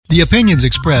The opinions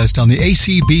expressed on the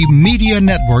ACB Media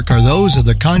Network are those of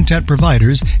the content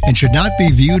providers and should not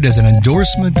be viewed as an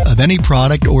endorsement of any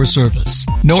product or service.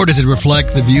 Nor does it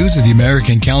reflect the views of the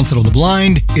American Council of the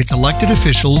Blind, its elected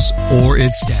officials, or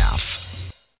its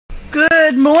staff.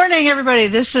 Good morning, everybody.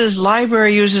 This is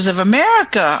Library Users of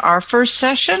America, our first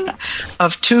session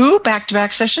of 2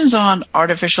 back-to-back sessions on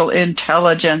artificial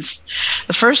intelligence.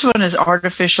 The first one is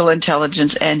artificial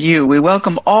intelligence and you. We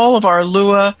welcome all of our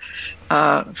Lua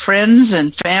friends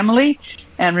and family.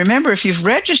 And remember, if you've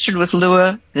registered with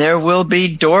Lua, there will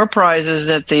be door prizes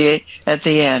at the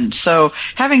end. So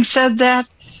having said that,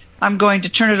 I'm going to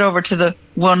turn it over to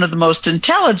one of the most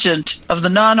intelligent of the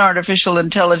non-artificial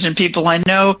intelligent people I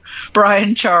know,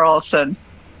 Brian Charlson.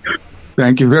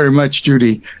 Thank you very much,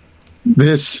 Judy.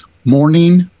 This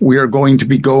morning, we are going to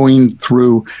be going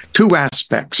through 2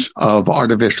 aspects of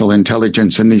artificial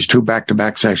intelligence in these 2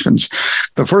 back-to-back sessions.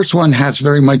 The first one has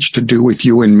very much to do with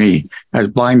you and me as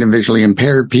blind and visually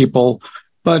impaired people,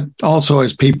 but also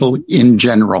as people in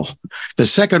general. The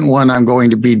second one, I'm going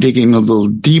to be digging a little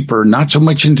deeper, not so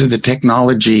much into the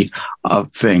technology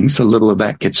of things. A little of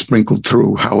that gets sprinkled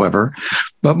through, however,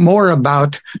 but more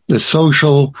about the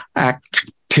social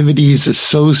activities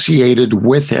associated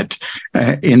with it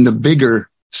in the bigger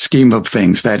scheme of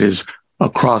things, that is,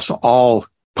 across all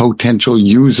potential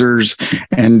users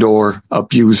and or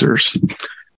abusers.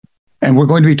 And we're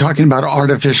going to be talking about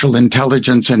artificial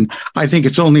intelligence, and I think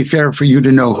it's only fair for you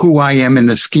to know who I am in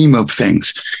the scheme of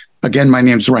things. Again, my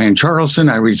name is Ryan Charlson.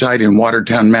 I reside in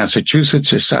Watertown,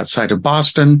 Massachusetts, just outside of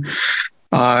Boston.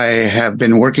 I have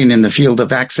been working in the field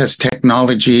of access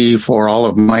technology for all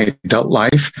of my adult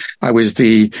life. I was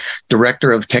the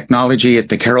director of technology at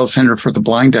the Carroll Center for the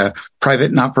Blind, a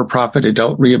private not-for-profit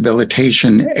adult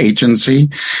rehabilitation agency.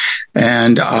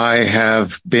 And I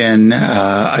have been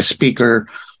a speaker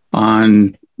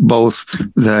on both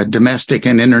the domestic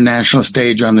and international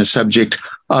stage on the subject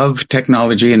of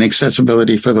technology and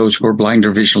accessibility for those who are blind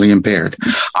or visually impaired.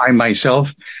 I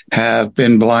myself have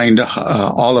been blind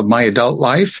all of my adult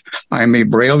life. I'm a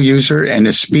Braille user and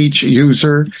a speech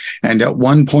user. And at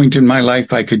one point in my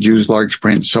life, I could use large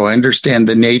print. So I understand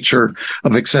the nature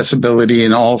of accessibility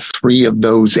in all 3 of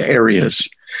those areas.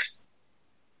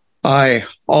 I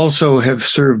also have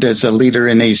served as a leader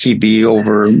in ACB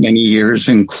over many years,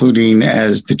 including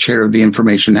as the chair of the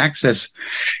Information Access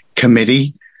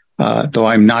Committee, though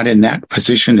I'm not in that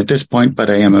position at this point,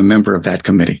 but I am a member of that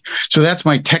committee. So that's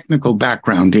my technical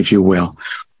background, if you will.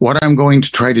 What I'm going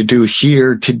to try to do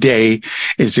here today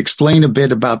is explain a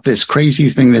bit about this crazy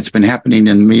thing that's been happening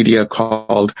in the media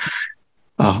called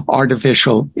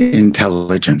artificial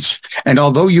intelligence. And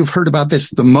although you've heard about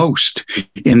this the most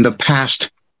in the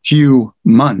past few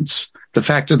months, the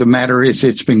fact of the matter is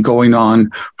it's been going on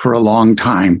for a long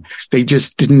time. They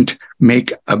just didn't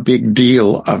make a big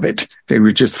deal of it. They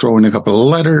were just throwing a couple of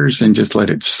letters and just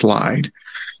let it slide.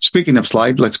 Speaking of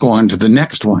slide, let's go on to the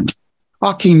next one.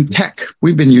 Talking tech.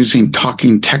 We've been using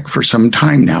talking tech for some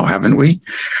time now, haven't we?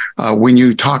 When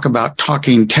you talk about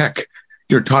talking tech,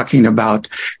 you're talking about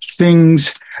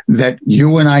things that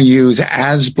you and I use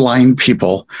as blind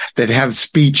people that have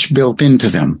speech built into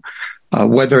them.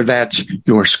 Whether that's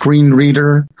your screen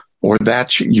reader or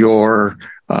that's your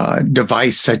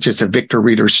device such as a Victor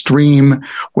Reader Stream,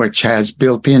 which has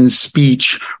built-in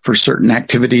speech for certain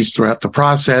activities throughout the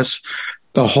process.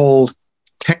 The whole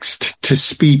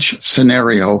text-to-speech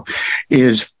scenario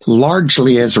is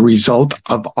largely as a result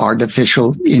of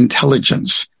artificial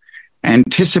intelligence,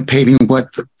 anticipating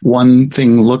what one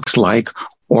thing looks like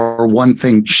or one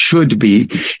thing should be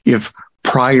if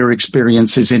prior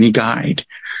experience is any guide.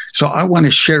 So I want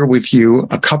to share with you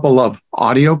a couple of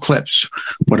audio clips.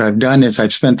 What I've done is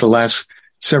I've spent the last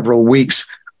several weeks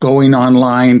going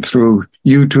online through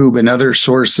YouTube and other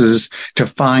sources to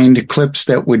find clips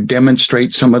that would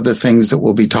demonstrate some of the things that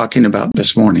we'll be talking about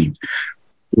this morning.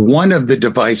 One of the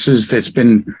devices that's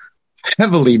been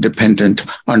heavily dependent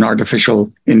on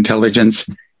artificial intelligence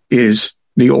is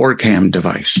the OrCam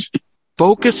device.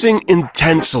 Focusing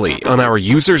intensely on our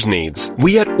users' needs,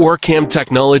 we at OrCam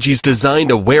Technologies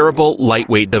designed a wearable,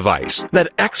 lightweight device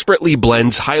that expertly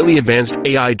blends highly advanced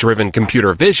AI-driven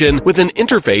computer vision with an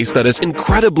interface that is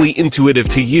incredibly intuitive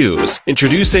to use.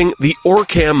 Introducing the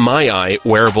OrCam MyEye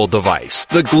wearable device,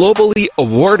 the globally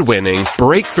award-winning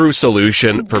breakthrough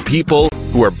solution for people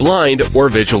who are blind or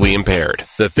visually impaired.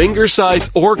 The finger-size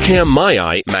OrCam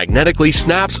MyEye magnetically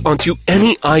snaps onto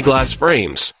any eyeglass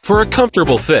frames for a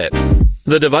comfortable fit.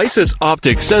 The device's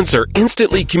optic sensor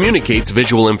instantly communicates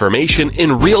visual information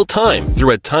in real time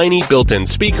through a tiny built-in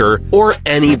speaker or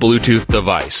any Bluetooth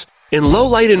device, In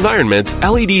low-light environments,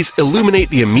 LEDs illuminate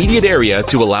the immediate area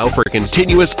to allow for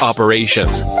continuous operation.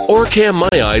 Orcam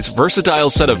MyEye's versatile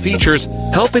set of features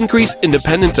help increase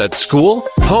independence at school,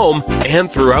 home, and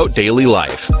throughout daily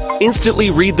life.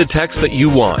 Instantly read the text that you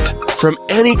want from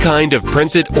any kind of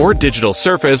printed or digital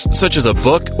surface, such as a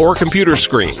book or computer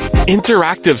screen.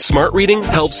 Interactive smart reading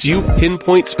helps you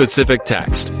pinpoint specific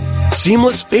text.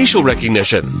 Seamless facial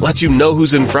recognition lets you know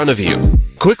who's in front of you.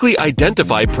 Quickly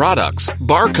identify products,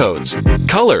 barcodes,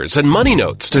 colors, and money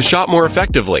notes to shop more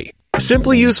effectively.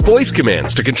 Simply use voice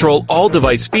commands to control all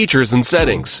device features and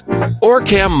settings.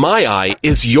 Orcam MyEye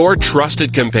is your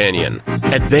trusted companion.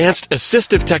 Advanced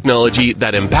assistive technology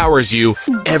that empowers you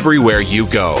everywhere you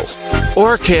go.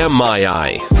 Orcam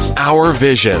MyEye. Our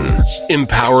vision.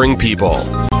 Empowering people.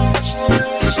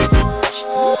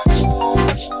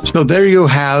 So there you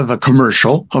have a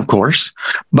commercial, of course,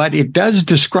 but it does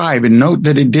describe, and note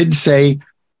that it did say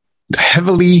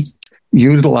heavily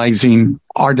utilizing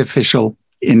artificial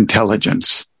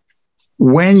intelligence.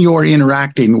 When you're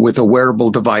interacting with a wearable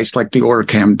device like the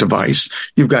Orcam device,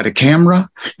 you've got a camera,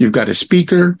 you've got a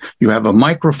speaker, you have a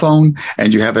microphone,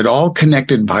 and you have it all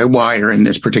connected by wire in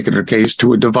this particular case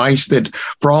to a device that,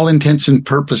 for all intents and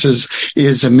purposes,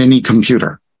 is a mini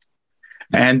computer.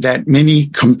 And that mini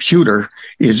computer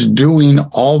is doing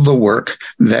all the work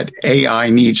that AI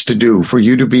needs to do for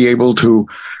you to be able to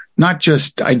not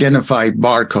just identify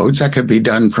barcodes. That could be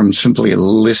done from simply a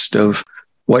list of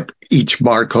what each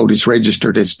barcode is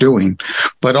registered as doing,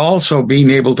 but also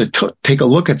being able to take a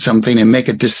look at something and make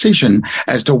a decision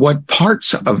as to what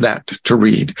parts of that to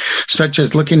read, such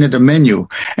as looking at a menu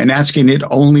and asking it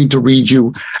only to read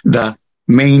you the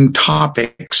main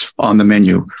topics on the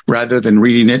menu rather than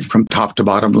reading it from top to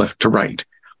bottom, left to right.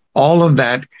 All of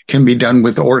that can be done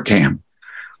with Orcam.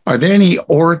 Are there any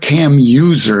Orcam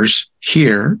users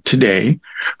here today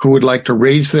who would like to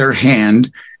raise their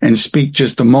hand and speak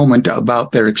just a moment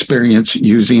about their experience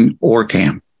using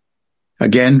Orcam?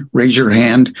 Again, raise your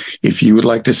hand if you would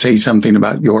like to say something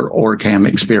about your Orcam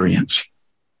experience.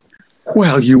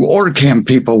 Well, you Orcam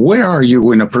people, where are you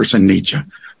when a person needs you?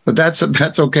 But that's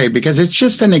okay, because it's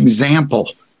just an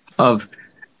example of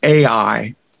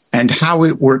AI and how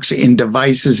it works in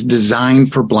devices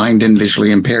designed for blind and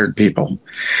visually impaired people.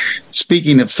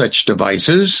 Speaking of such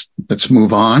devices, let's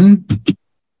move on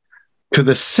to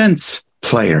the Sense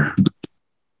Player.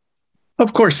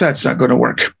 Of course, that's not going to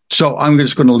work. So I'm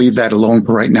just going to leave that alone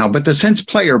for right now. But the Sense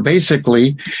Player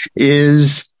basically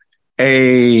is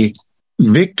a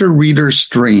Victor Reader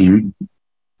stream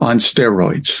on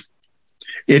steroids.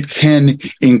 It can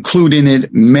include in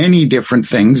it many different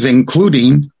things,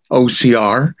 including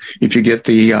OCR. If you get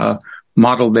the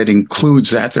model that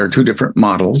includes that, there are two different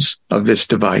models of this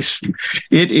device.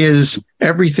 It is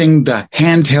everything the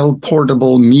handheld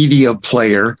portable media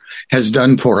player has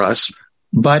done for us,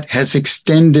 but has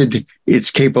extended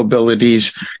its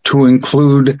capabilities to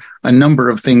include a number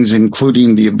of things,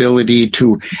 including the ability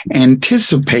to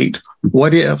anticipate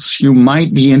what else you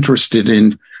might be interested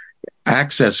in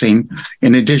accessing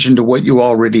in addition to what you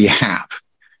already have.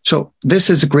 So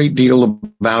this is a great deal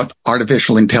about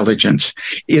artificial intelligence.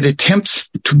 It attempts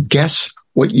to guess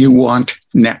what you want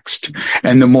next.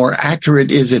 And the more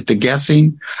accurate is it the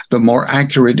guessing, the more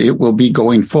accurate it will be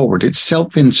going forward. It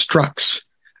self-instructs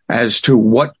as to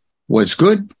what was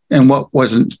good and what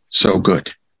wasn't so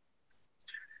good.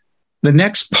 The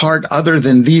next part, other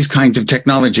than these kinds of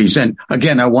technologies, and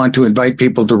again, I want to invite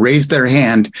people to raise their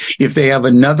hand if they have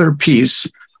another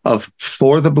piece of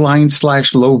for the blind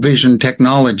 / low vision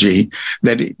technology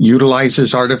that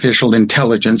utilizes artificial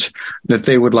intelligence that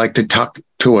they would like to talk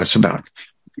to us about.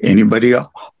 Anybody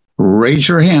raise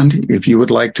your hand if you would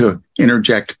like to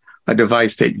interject a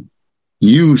device that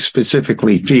you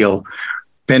specifically feel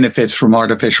benefits from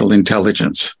artificial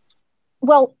intelligence.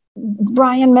 Well,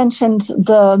 Brian mentioned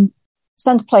the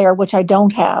Sense Player, which I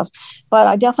don't have, but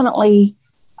I definitely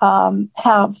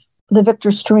have the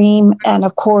Victor Stream and,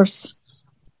 of course,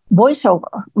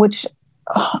 VoiceOver, which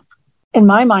in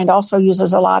my mind also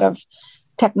uses a lot of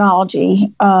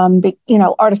technology,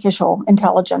 artificial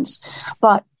intelligence.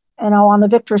 But, on the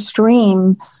Victor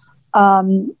Stream,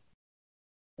 the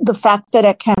fact that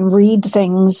it can read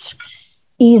things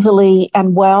easily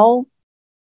and well,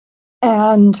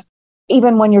 and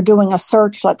even when you're doing a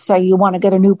search, let's say you want to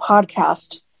get a new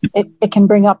podcast, it can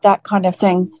bring up that kind of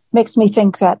thing. Makes me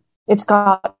think that it's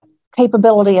got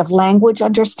capability of language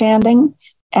understanding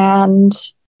and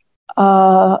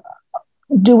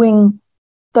doing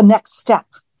the next step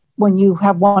when you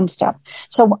have one step.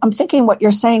 So I'm thinking what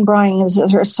you're saying, Brian, is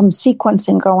there's some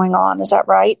sequencing going on. Is that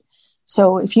right?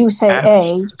 So if you say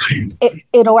A,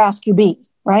 it'll ask you B,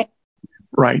 right?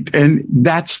 Right. And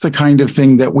that's the kind of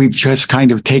thing that we've just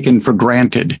kind of taken for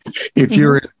granted. If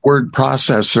you're a word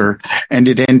processor and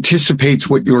it anticipates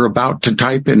what you're about to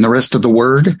type in the rest of the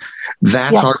word,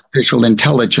 that's artificial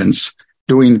intelligence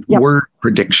doing word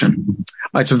prediction.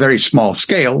 It's a very small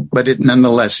scale, but it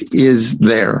nonetheless is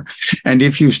there. And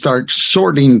if you start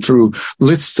sorting through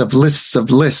lists of lists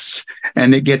of lists,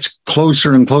 and it gets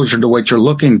closer and closer to what you're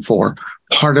looking for,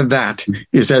 part of that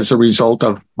is as a result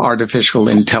of artificial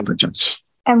intelligence.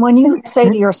 And when you say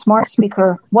to your smart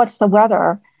speaker, what's the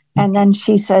weather? And then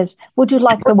she says, would you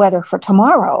like the weather for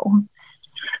tomorrow?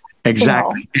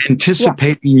 Exactly.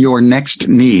 Anticipating your next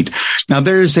need. Now,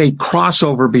 there's a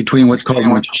crossover between what's called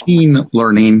machine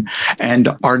learning and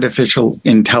artificial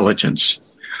intelligence.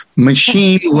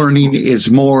 Machine learning is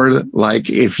more like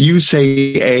if you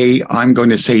say A, I'm going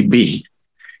to say B.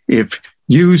 If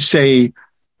you say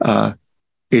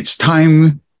it's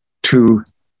time to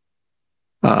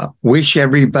wish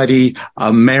everybody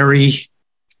a merry,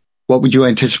 what would you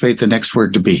anticipate the next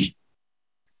word to be?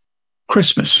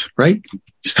 Christmas, right?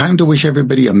 It's time to wish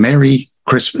everybody a Merry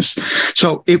Christmas.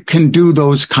 So it can do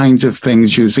those kinds of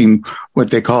things using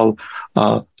what they call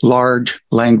a large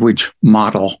language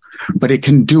model, but it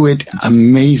can do it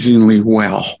amazingly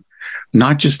well,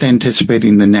 not just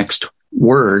anticipating the next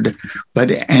word,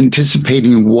 but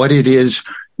anticipating what it is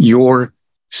you're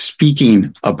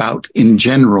speaking about in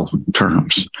general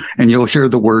terms. And you'll hear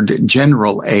the word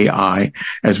general AI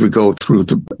as we go through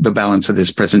the balance of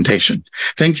this presentation.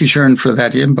 Thank you, Sharon, for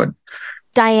that input.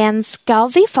 Diane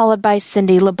Scalzi, followed by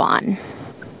Cindy LeBon.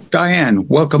 Diane,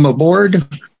 welcome aboard.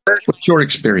 What's your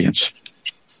experience?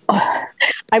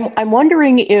 I'm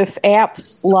wondering if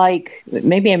apps like,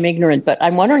 maybe I'm ignorant, but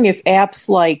I'm wondering if apps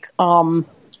like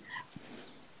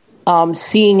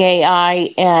Seeing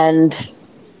AI and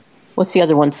what's the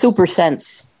other one?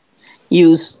 SuperSense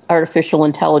use artificial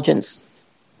intelligence.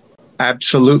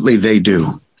 Absolutely, they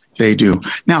do. They do.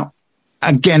 Now,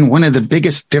 again, one of the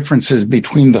biggest differences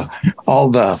between all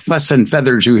the fuss and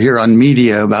feathers you hear on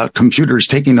media about computers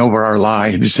taking over our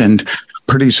lives and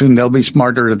pretty soon they'll be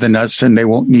smarter than us and they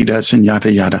won't need us and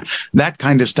yada, yada. That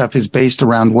kind of stuff is based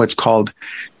around what's called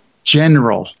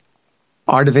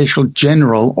artificial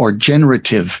general or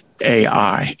generative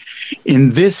AI.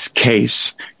 In this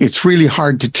case, it's really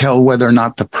hard to tell whether or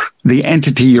not the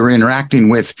entity you're interacting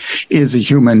with is a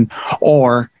human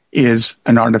or is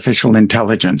an artificial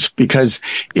intelligence, because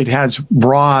it has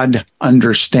broad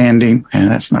understanding,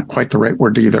 and that's not quite the right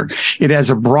word either. It has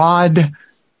a broad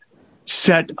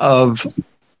set of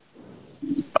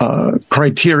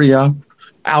criteria,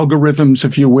 algorithms,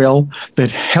 if you will,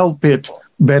 that help it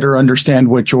better understand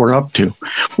what you're up to.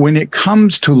 When it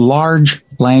comes to large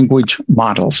language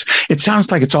models, it sounds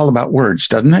like it's all about words,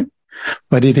 doesn't it?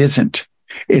 But it isn't.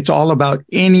 It's all about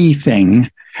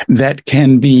anything that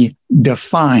can be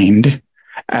defined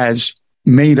as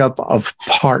made up of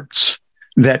parts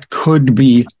that could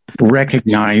be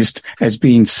recognized as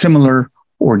being similar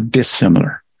or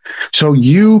dissimilar. So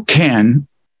you can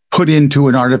put into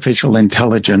an artificial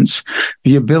intelligence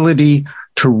the ability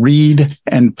to read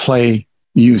and play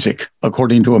music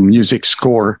according to a music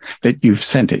score that you've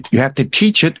sent it. You have to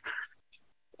teach it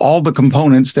all the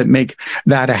components that make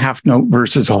that a half note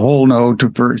versus a whole note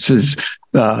versus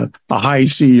a high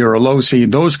C or a low C,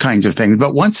 those kinds of things.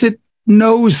 But once it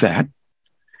knows that,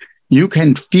 you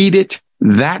can feed it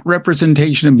that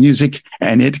representation of music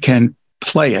and it can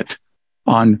play it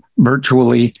on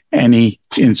virtually any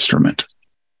instrument.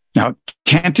 Now, it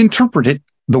can't interpret it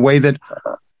the way that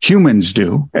humans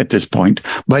do at this point,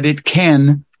 but it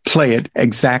can play it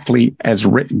exactly as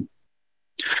written.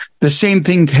 The same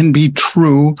thing can be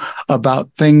true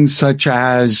about things such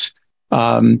as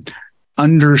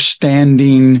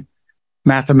understanding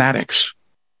mathematics,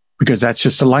 because that's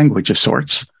just a language of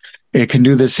sorts. It can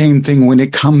do the same thing when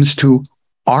it comes to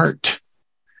art,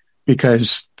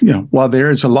 because, while there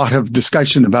is a lot of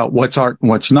discussion about what's art and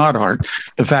what's not art,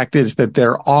 the fact is that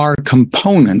there are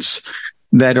components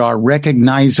that are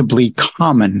recognizably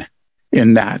common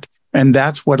in that. And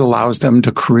that's what allows them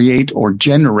to create or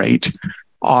generate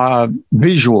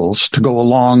visuals to go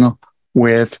along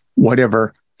with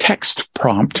whatever text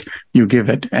prompt you give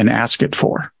it and ask it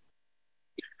for.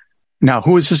 Now,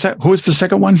 who is the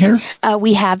second one here?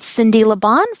 We have Cindy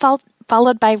LeBon,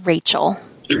 followed by Rachel.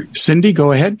 Cindy,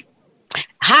 go ahead.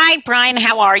 Hi, Brian.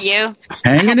 How are you?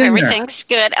 Hanging in there. Everything's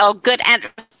good. Oh, good. And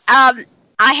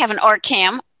I have an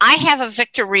OrCam. I have a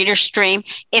Victor Reader Stream.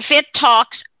 If it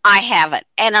talks, I have it.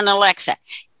 And an Alexa.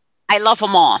 I love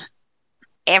them all.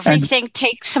 Everything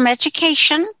takes some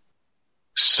education.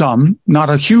 some, not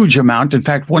a huge amount. In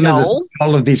fact, all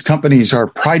of these companies are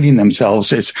priding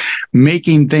themselves as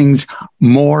making things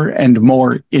more and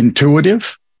more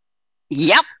intuitive.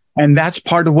 Yep. And that's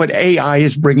part of what AI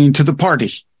is bringing to the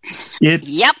party. It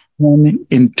Yep. can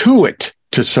intuit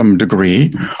to some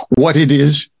degree what it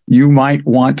is you might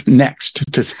want next,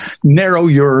 to narrow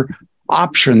your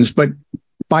options, but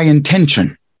by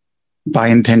intention.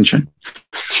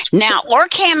 Now,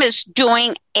 Orcam is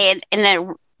doing it in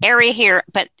the area here,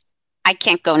 but I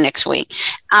can't go next week.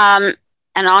 And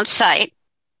on site,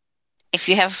 if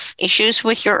you have issues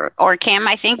with your Orcam,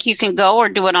 I think you can go or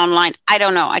do it online. I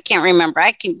don't know. I can't remember.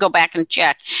 I can go back and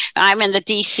check. I'm in the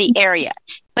DC area,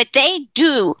 but they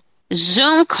do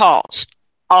Zoom calls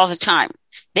all the time.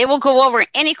 They will go over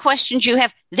any questions you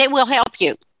have. They will help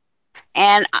you.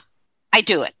 And I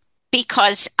do it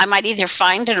because I might either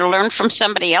find it or learn from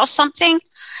somebody else something.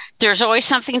 There's always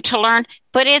something to learn,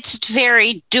 but it's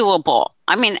very doable.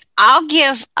 I mean, I'll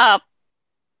give up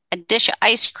a dish of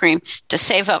ice cream to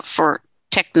save up for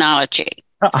technology.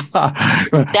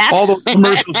 All those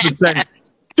commercials that say,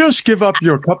 just give up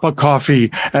your cup of coffee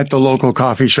at the local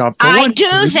coffee shop. I do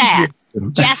that.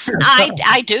 Yes,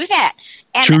 I do that.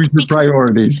 And choose your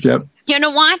priorities. Yep. You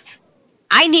know what?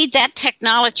 I need that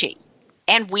technology.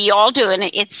 And we all do. And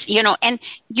it's, and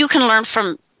you can learn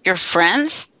from your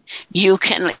friends. You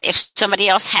can, if somebody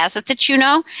else has it that you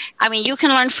know, you can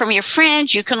learn from your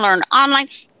friends. You can learn online.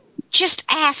 Just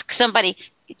ask somebody,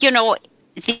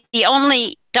 the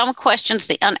only dumb question is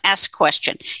the unasked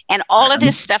question. And all of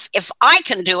this stuff, if I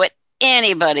can do it,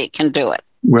 anybody can do it.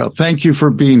 Well, thank you for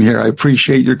being here. I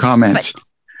appreciate your comments. But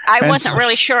I wasn't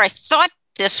really sure. I thought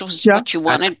this was what you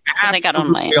wanted because I got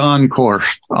on late. On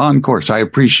course. I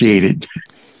appreciate it.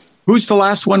 Who's the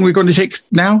last one we're going to take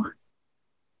now?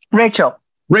 Rachel.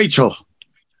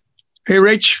 Hey,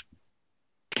 Rach.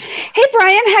 Hey,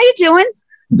 Brian. How you doing?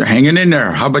 Hanging in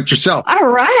there. How about yourself? All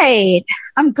right.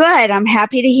 I'm good. I'm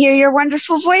happy to hear your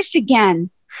wonderful voice again.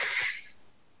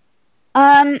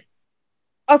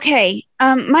 Okay.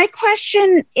 My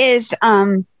question is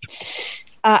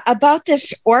about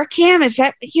this Orcam. Is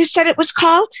that what you said it was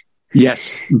called?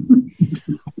 Yes.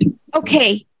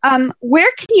 Okay.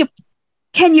 Where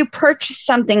can you purchase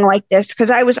something like this?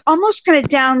 Because I was almost going to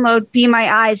download Be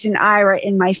My Eyes and Ira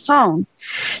in my phone.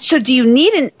 So do you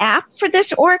need an app for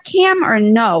this Orcam or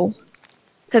no?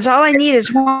 Because all I need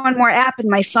is one more app in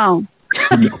my phone.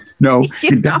 No,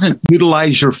 it doesn't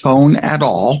utilize your phone at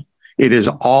all. It is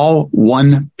all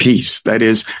one piece. That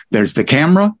is, there's the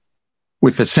camera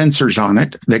with the sensors on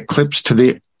it that clips to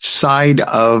the side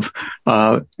of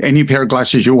any pair of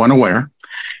glasses you want to wear.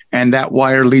 And that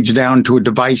wire leads down to a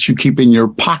device you keep in your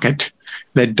pocket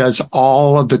that does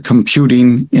all of the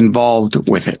computing involved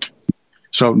with it.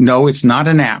 So no, it's not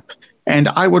an app. And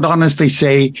I would honestly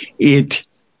say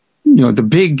the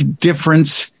big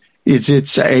difference is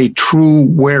it's a true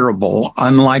wearable,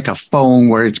 unlike a phone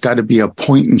where it's got to be a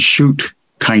point and shoot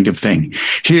kind of thing.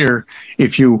 Here,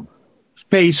 if you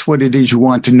face what it is you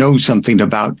want to know something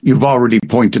about, you've already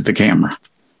pointed the camera.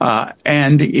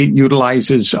 And it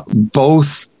utilizes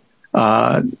both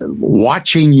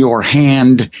watching your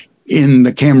hand in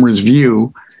the camera's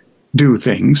view do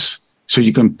things. So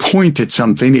you can point at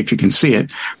something, if you can see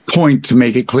it, point to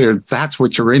make it clear that's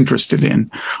what you're interested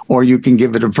in. Or you can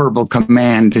give it a verbal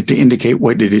command to indicate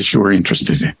what it is you're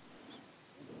interested in.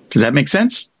 Does that make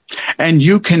sense? And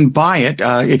you can buy it.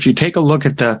 If you take a look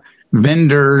at the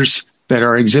vendors that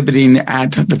are exhibiting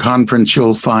at the conference,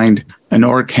 you'll find an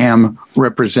Orcam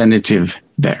representative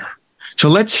there. So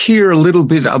let's hear a little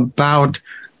bit about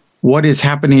what is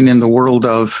happening in the world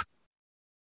of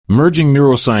merging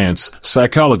neuroscience,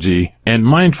 psychology, and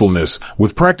mindfulness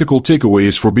with practical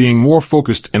takeaways for being more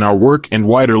focused in our work and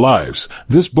wider lives.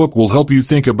 This book will help you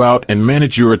think about and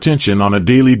manage your attention on a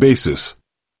daily basis.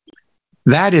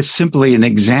 That is simply an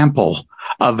example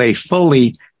of a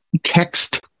fully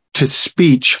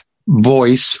text-to-speech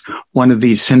voice, one of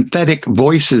these synthetic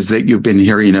voices that you've been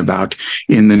hearing about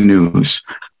in the news.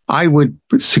 I would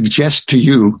suggest to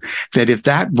you that if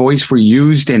that voice were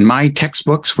used in my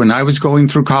textbooks when I was going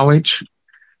through college,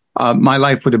 my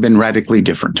life would have been radically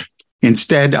different.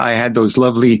 Instead, I had those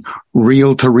lovely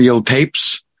reel-to-reel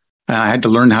tapes. I had to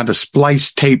learn how to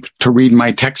splice tape to read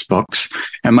my textbooks.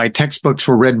 And my textbooks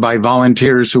were read by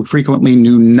volunteers who frequently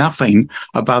knew nothing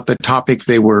about the topic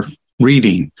they were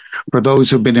reading. For those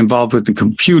who've been involved with the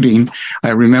computing, I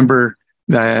remember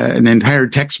an entire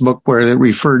textbook where it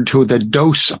referred to the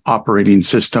DOS operating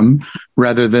system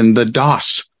rather than the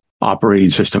DOS operating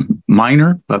system.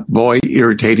 Minor, but boy,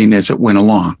 irritating as it went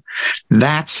along.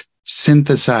 That's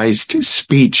synthesized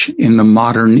speech in the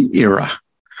modern era.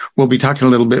 we'll be talking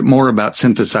a little bit more about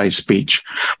synthesized speech.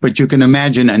 But you can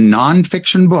imagine a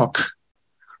nonfiction book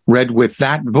read with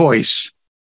that voice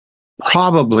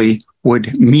probably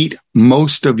would meet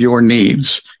most of your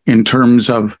needs in terms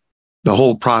of the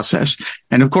whole process.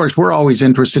 And of course, we're always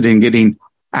interested in getting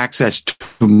access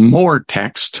to more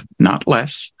text, not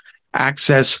less,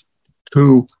 access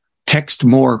to text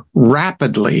more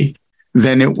rapidly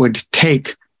than it would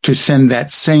take to send that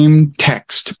same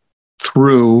text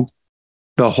through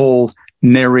the whole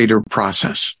narrator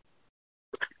process.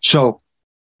 So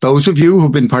those of you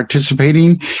who've been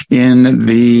participating in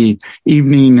the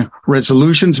evening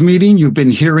resolutions meeting, you've been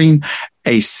hearing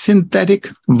a synthetic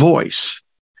voice,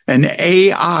 an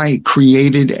AI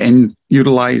created and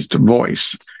utilized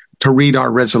voice to read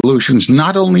our resolutions,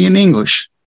 not only in English,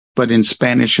 but in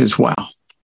Spanish as well.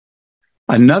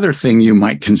 Another thing you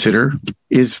might consider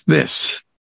is this.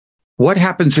 What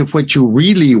happens if what you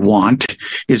really want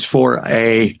is for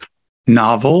a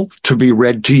novel to be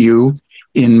read to you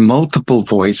in multiple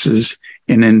voices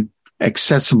in an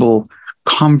accessible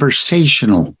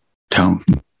conversational tone?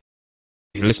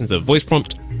 You listen to the voice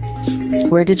prompt.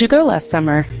 Where did you go last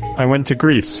summer? I went to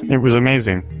Greece. It was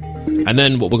amazing. And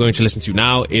then what we're going to listen to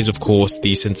now is, of course,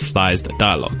 the synthesized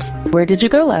dialogue. Where did you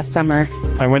go last summer?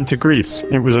 I went to Greece.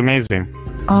 It was amazing.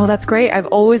 Oh, that's great. I've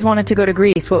always wanted to go to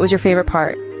Greece. What was your favorite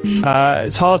part?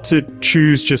 It's hard to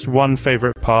choose just one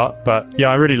favorite part, but yeah,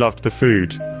 I really loved the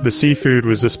food. The seafood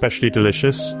was especially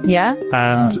delicious. Yeah?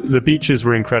 And the beaches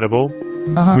were incredible.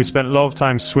 Uh-huh. We spent a lot of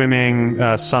time swimming,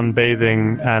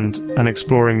 sunbathing, and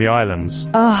exploring the islands.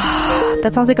 Oh,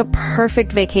 that sounds like a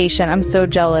perfect vacation. I'm so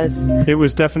jealous. It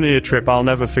was definitely a trip I'll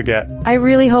never forget. I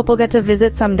really hope we'll get to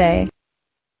visit someday.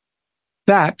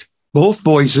 That, both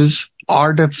voices,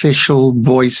 artificial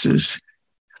voices,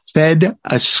 fed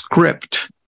a script,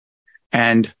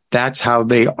 and that's how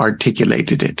they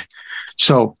articulated it.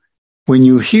 So when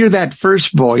you hear that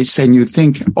first voice and you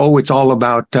think, oh, it's all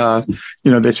about,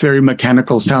 this very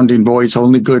mechanical sounding voice,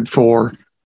 only good for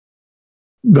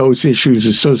those issues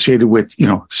associated with,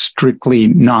 strictly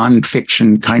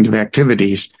nonfiction kind of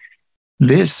activities.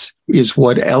 This is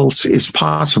what else is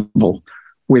possible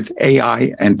with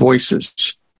AI and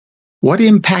voices. What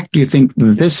impact do you think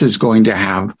this is going to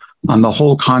have on the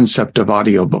whole concept of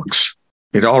audiobooks?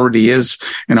 It already is,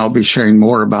 and I'll be sharing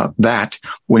more about that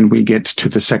when we get to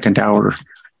the second hour,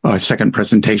 second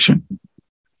presentation.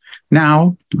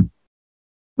 Now,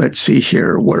 let's see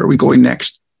here. Where are we going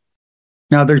next?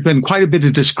 Now, there's been quite a bit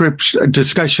of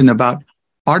discussion about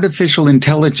artificial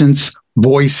intelligence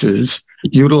voices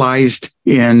utilized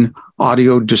in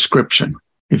audio description.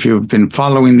 If you've been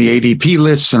following the ADP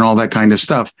lists and all that kind of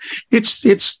stuff,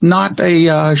 it's not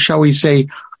a, shall we say,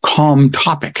 calm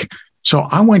topic. So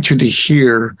I want you to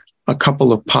hear a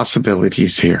couple of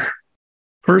possibilities here.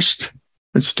 First,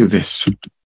 let's do this.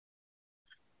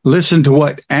 Listen to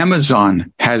what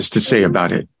Amazon has to say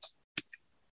about it.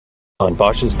 On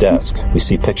Bosch's desk, we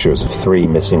see pictures of 3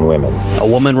 missing women. A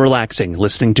woman relaxing,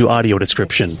 listening to audio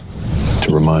description.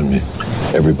 To remind me,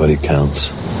 everybody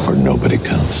counts or nobody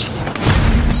counts.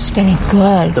 This is getting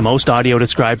good. The most audio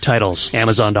described titles.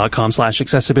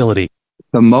 Amazon.com/accessibility.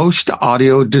 The most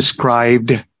audio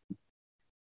described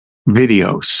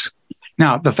videos.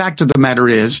 Now, the fact of the matter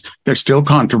is there's still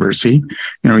controversy.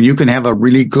 You can have a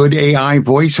really good AI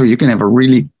voice or you can have a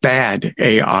really bad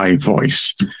AI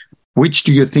voice. Which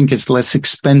do you think is less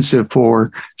expensive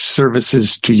for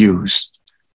services to use?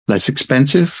 Less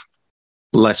expensive,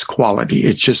 less quality.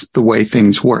 It's just the way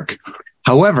things work.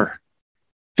 However,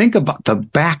 think about the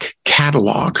back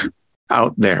catalog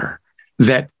out there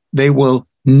that they will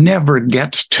never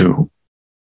get to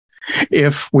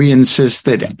if we insist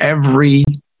that every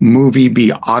movie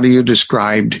be audio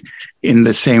described in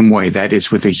the same way, that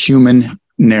is, with a human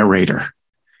narrator.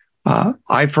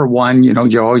 I, for one,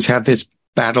 you always have this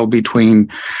battle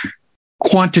between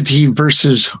quantity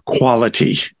versus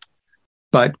quality.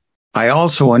 But I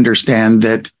also understand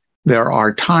that there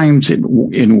are times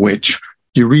in which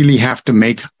you really have to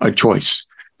make a choice.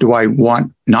 Do I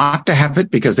want not to have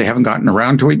it because they haven't gotten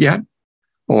around to it yet?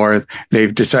 Or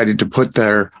they've decided to put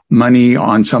their money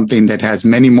on something that has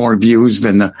many more views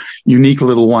than the unique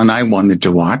little one I wanted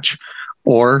to watch?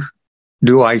 Or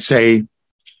do I say,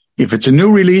 if it's a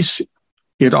new release,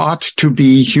 it ought to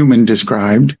be human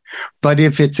described, but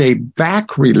if it's a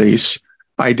back release,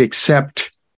 I'd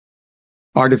accept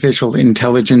artificial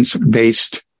intelligence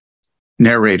based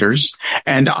narrators,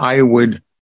 and I would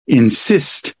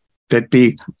insist that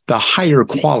be the higher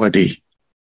quality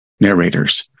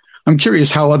narrators. I'm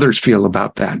curious how others feel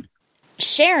about that.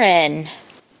 Sharon.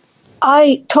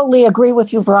 I totally agree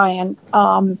with you, Brian.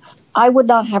 I would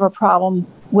not have a problem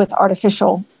with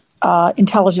artificial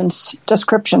intelligence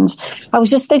descriptions. I was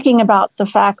just thinking about the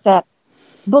fact that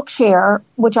Bookshare,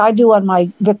 which I do on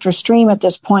my Victor stream at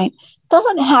this point,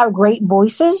 doesn't have great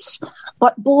voices,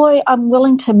 but boy, I'm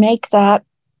willing to make that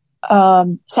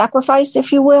sacrifice,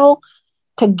 if you will,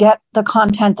 to get the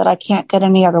content that I can't get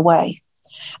any other way.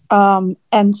 And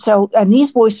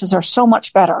these voices are so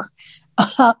much better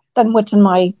than what's in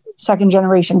my second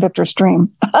generation Victor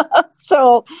stream.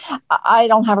 So I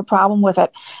don't have a problem with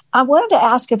it. I wanted to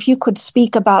ask if you could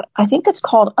speak about, I think it's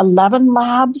called 11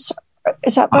 Labs.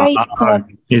 Is that right?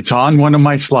 It's on one of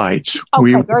my slides.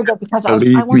 Okay, very good, because I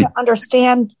want to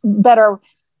understand better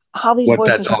how these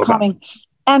voices are coming. About.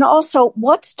 And also,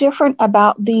 what's different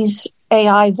about these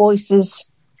AI voices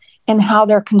and how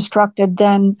they're constructed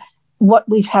than what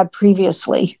we've had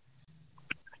previously?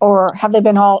 Or have they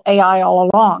been all AI all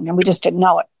along and we just didn't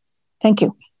know it? Thank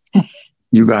you.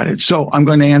 You got it. So I'm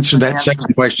going to answer that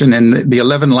second question, and the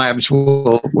 11 labs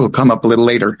will come up a little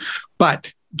later.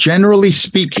 But generally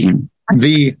speaking,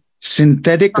 the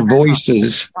synthetic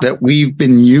voices that we've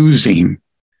been using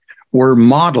were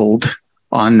modeled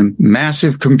on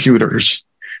massive computers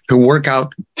to work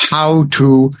out how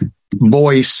to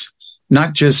voice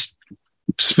not just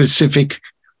specific,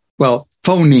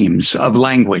 phonemes of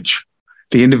language,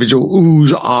 the individual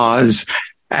oohs, ahs,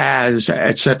 as,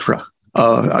 etc.,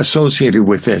 associated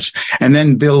with this, and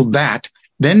then build that,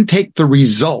 then take the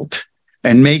result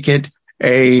and make it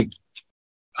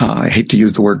I hate to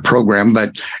use the word program,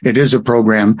 but it is a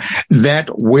program that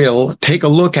will take a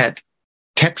look at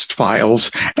text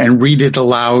files and read it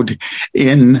aloud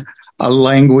in a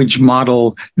language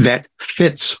model that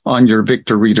fits on your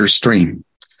Victor Reader stream.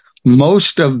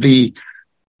 Most of the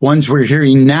ones we're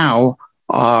hearing now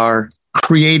are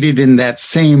created in that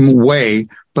same way,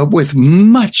 but with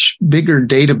much bigger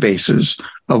databases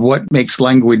of what makes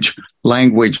language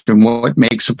and what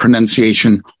makes a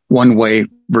pronunciation one way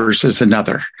versus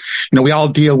another. We all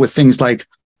deal with things like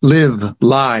live,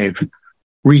 live,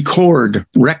 record,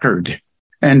 record,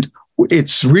 and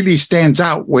it really stands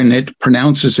out when it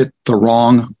pronounces it the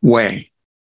wrong way.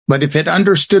 But if it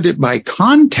understood it by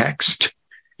context,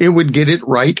 it would get it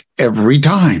right every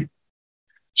time.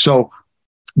 So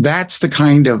that's the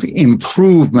kind of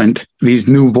improvement these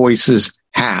new voices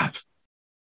have.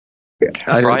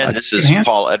 Brian, this is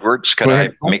Paul Edwards. Can I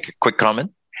make a quick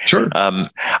comment? Sure.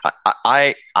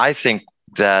 I think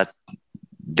that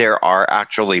there are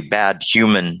actually bad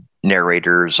human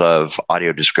narrators of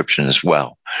audio description as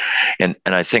well. And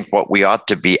I think what we ought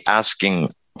to be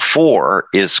asking for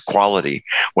is quality,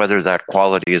 whether that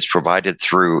quality is provided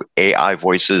through AI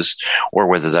voices or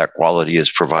whether that quality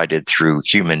is provided through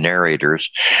human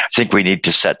narrators. I think we need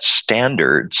to set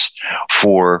standards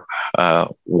for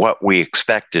what we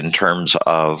expect in terms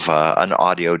of an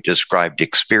audio described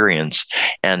experience,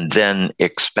 and then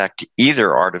expect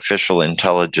either artificial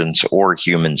intelligence or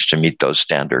humans to meet those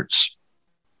standards.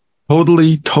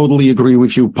 Totally agree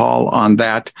with you, Paul, on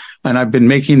that. And I've been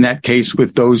making that case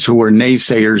with those who are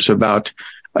naysayers about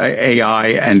AI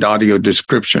and audio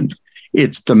description.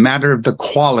 It's the matter of the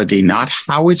quality, not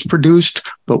how it's produced,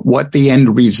 but what the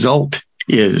end result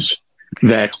is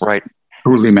that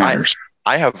truly matters.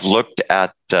 I have looked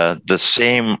at the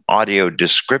same audio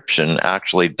description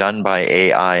actually done by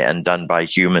AI and done by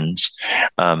humans.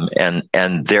 And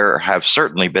there have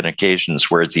certainly been occasions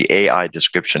where the AI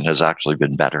description has actually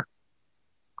been better.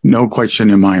 No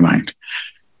question in my mind.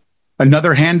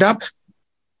 Another hand up?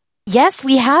 Yes,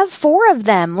 we have 4 of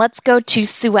them. Let's go to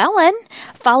Sue Ellen,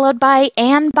 followed by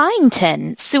Ann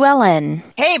Byington. Sue Ellen.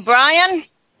 Hey, Brian.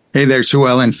 Hey there, Sue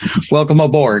Ellen. Welcome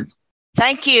aboard.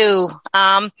 Thank you.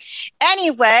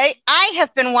 Anyway, I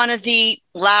have been one of the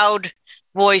loud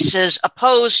voices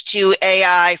opposed to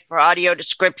AI for audio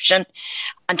description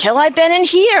until I've been in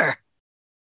here.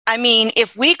 I mean,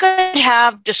 if we could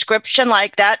have description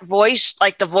like that voice,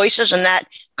 like the voices in that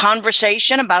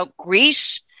conversation about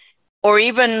Greece, or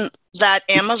even that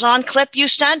Amazon clip you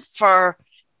sent for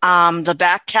the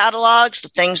back catalogs, the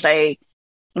things they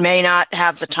may not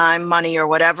have the time, money, or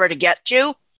whatever to get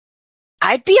to,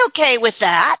 I'd be okay with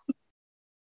that.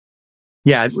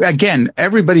 Yeah, again,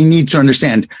 everybody needs to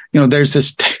understand, there's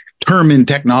this term in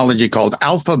technology called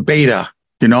alpha beta.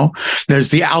 There's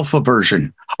the alpha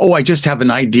version. Oh, I just have an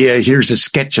idea. Here's a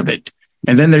sketch of it.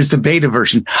 And then there's the beta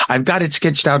version. I've got it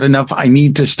sketched out enough. I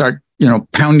need to start,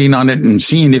 pounding on it and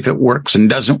seeing if it works and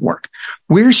doesn't work.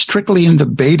 We're strictly in the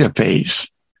beta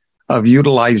phase of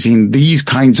utilizing these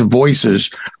kinds of voices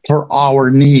for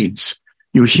our needs.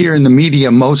 You hear in the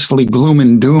media mostly gloom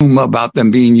and doom about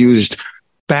them being used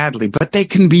badly, but they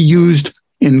can be used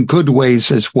in good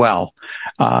ways as well.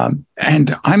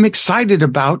 And I'm excited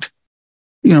about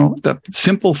the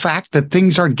simple fact that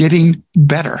things are getting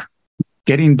better.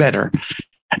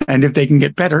 And if they can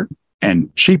get better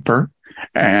and cheaper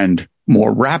and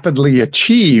more rapidly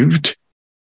achieved,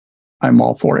 I'm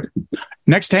all for it.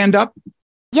 Next hand up.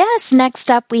 Yes, next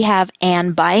up we have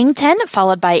Ann Byington,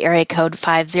 followed by area code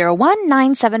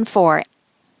 501974.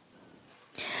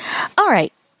 All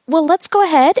right. Well, let's go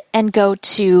ahead and go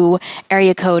to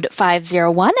area code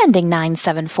 501 ending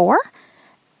 974.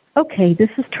 Okay, this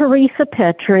is Teresa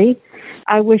Petrie.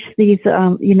 I wish these,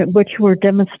 which we're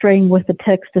demonstrating with the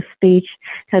text-to-speech,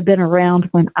 had been around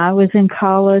when I was in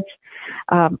college.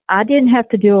 I didn't have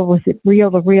to deal with it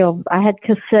reel-to-reel. I had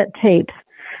cassette tapes,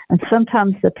 and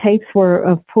sometimes the tapes were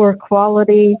of poor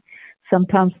quality.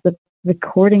 Sometimes the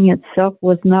recording itself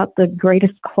was not the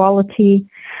greatest quality,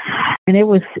 and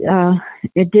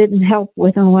it didn't help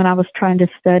with when I was trying to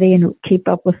study and keep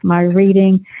up with my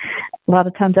reading. A lot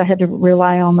of times I had to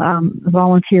rely on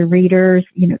volunteer readers,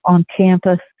 on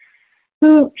campus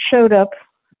who showed up.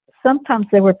 Sometimes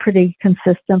they were pretty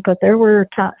consistent, but there were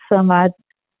some I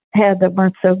had that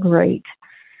weren't so great.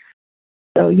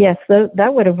 So yes,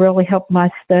 that would have really helped my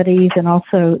studies, and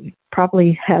also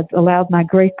probably has allowed my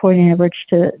grade point average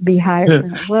to be higher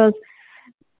than it was.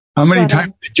 How many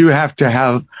times did you have to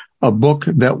have a book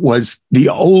that was the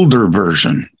older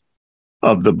version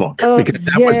of the book? Because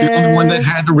that was the only one that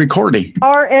had the recording.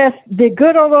 The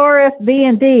good old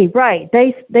RFB&D, right?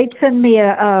 They'd send me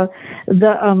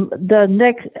the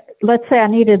next. Let's say I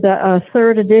needed the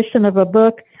third edition of a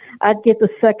book, I'd get the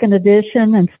second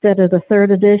edition instead of the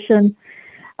third edition.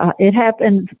 It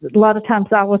happened a lot of times.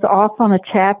 I was off on a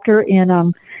chapter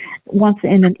once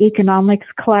in an economics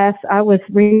class. I was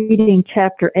reading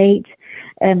chapter 8,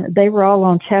 and they were all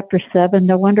on chapter 7.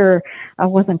 No wonder I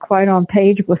wasn't quite on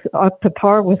page up to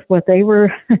par with what they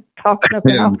were talking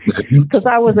about, because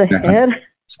I was ahead.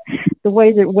 The way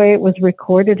it was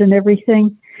recorded and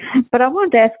everything. But I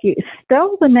wanted to ask you,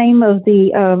 spell the name of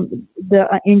the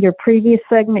in your previous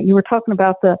segment. You were talking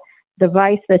about the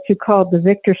device that you called the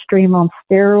Victor Stream on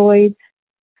steroids.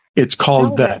 It's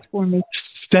called the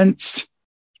Sense,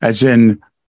 as in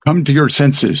come to your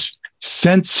senses,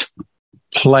 Sense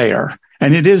Player.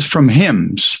 And it is from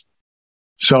HIMSS.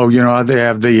 So, they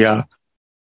have the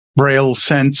Braille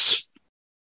Sense.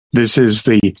 This is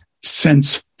the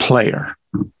Sense Player.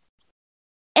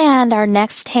 And our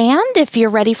next hand, if you're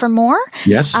ready for more.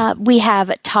 Yes. We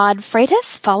have Todd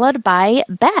Freitas, followed by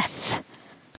Beth.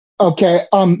 Okay.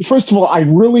 First of all, I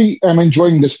really am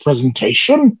enjoying this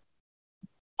presentation.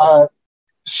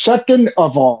 Second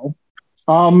of all,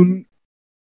 can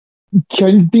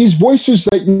these voices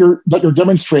that you're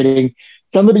demonstrating,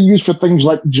 can they be used for things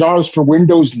like JAWS for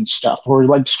Windows and stuff, or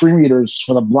like screen readers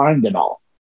for the blind and all?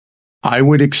 I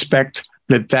would expect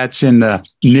that that's in the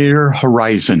near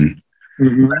horizon.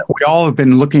 Mm-hmm. We all have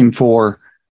been looking for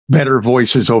better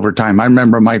voices over time. I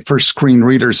remember my first screen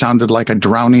reader sounded like a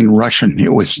drowning Russian.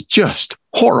 It was just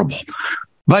horrible,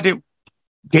 but it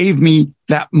gave me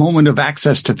that moment of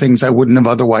access to things I wouldn't have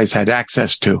otherwise had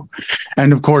access to.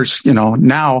 And of course,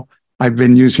 now I've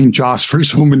been using JAWS for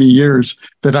so many years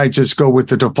that I just go with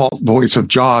the default voice of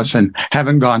JAWS and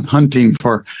haven't gone hunting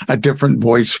for a different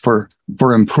voice for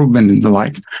improvement and the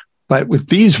like. But with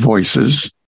these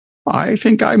voices, I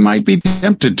think I might be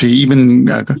tempted to even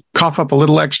cough up a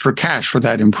little extra cash for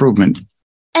that improvement.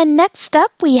 And next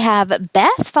up, we have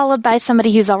Beth, followed by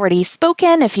somebody who's already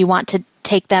spoken, if you want to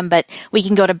take them, but we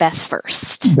can go to Beth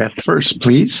first. Beth first,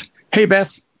 please. Hey,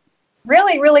 Beth.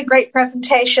 Really, really great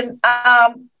presentation.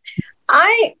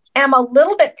 I am a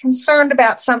little bit concerned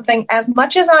about something. As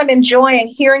much as I'm enjoying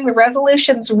hearing the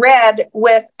resolutions read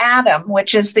with Adam,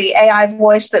 which is the AI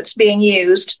voice that's being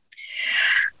used,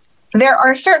 there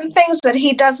are certain things that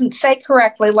he doesn't say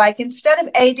correctly, like instead of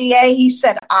ADA, he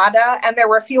said ADA, and there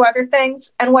were a few other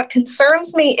things. And what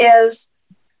concerns me is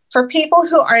for people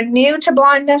who are new to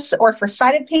blindness or for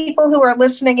sighted people who are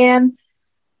listening in,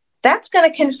 that's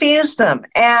going to confuse them.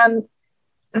 And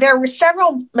there were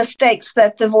several mistakes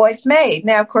that the voice made.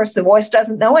 Now, of course, the voice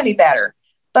doesn't know any better.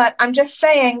 But I'm just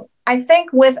saying, I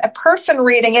think with a person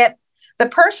reading it, the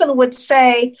person would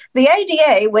say the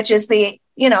ADA, which is the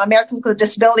Americans with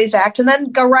Disabilities Act, and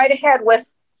then go right ahead with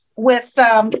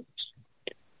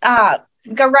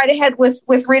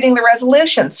reading the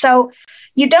resolution. So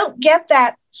you don't get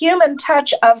that human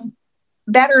touch of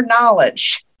better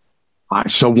knowledge.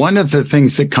 So one of the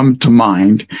things that come to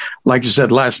mind, like you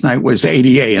said last night, was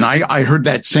ADA, and I heard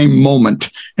that same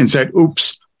moment and said,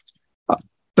 "Oops."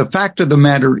 The fact of the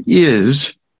matter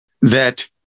is that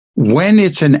when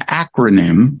it's an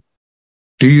acronym,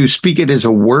 do you speak it as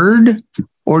a word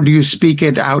or do you speak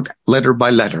it out letter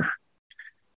by letter?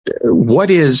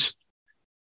 What is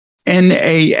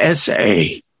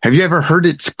NASA. Have you ever heard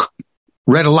it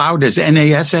read aloud as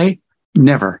NASA?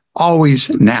 Never. Always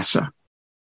NASA,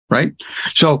 right?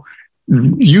 So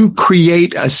you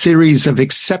create a series of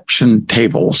exception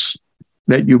tables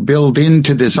that you build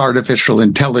into this artificial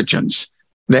intelligence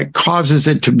that causes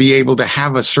it to be able to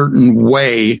have a certain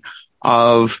way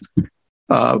of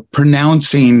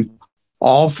pronouncing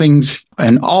all things,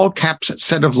 an all caps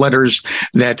set of letters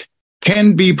that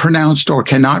can be pronounced or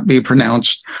cannot be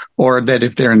pronounced, or that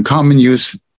if they're in common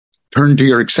use, turn to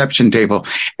your exception table.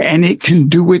 And it can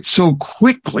do it so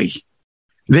quickly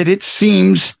that it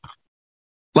seems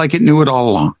like it knew it all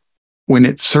along, when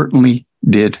it certainly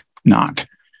did not.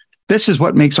 This is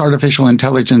what makes artificial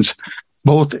intelligence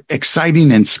both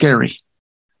exciting and scary.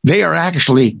 They are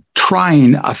actually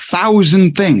trying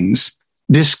 1,000 things,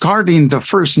 discarding the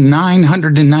first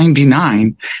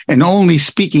 999 and only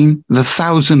speaking the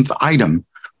 1,000th item,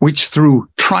 which through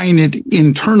trying it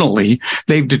internally,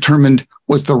 they've determined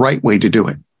was the right way to do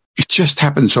it. It just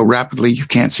happens so rapidly, you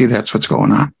can't see that's what's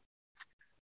going on.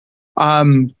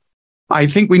 I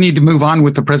think we need to move on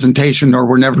with the presentation, or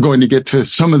we're never going to get to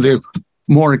some of the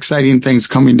more exciting things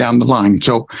coming down the line.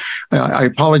 So I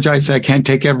apologize, I can't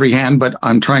take every hand, but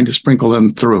I'm trying to sprinkle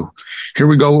them through. Here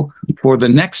we go for the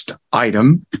next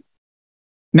item.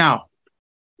 Now,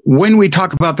 when we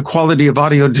talk about the quality of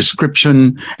audio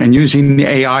description and using the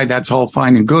AI, that's all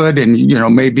fine and good.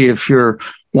 And, maybe if you're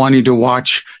wanting to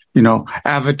watch,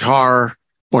 Avatar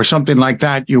or something like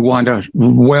that, you want a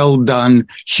well done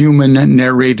human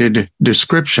narrated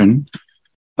description.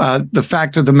 The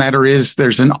fact of the matter is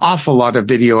there's an awful lot of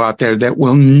video out there that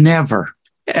will never,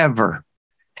 ever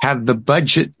have the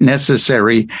budget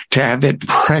necessary to have it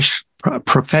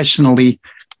professionally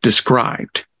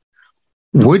described.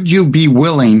 Would you be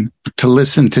willing to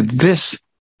listen to this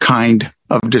kind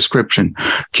of description?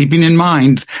 Keeping in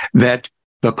mind that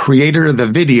the creator of the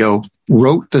video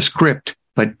wrote the script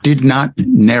but did not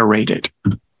narrate it.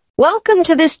 Welcome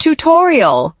to this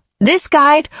tutorial. This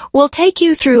guide will take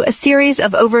you through a series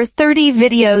of over 30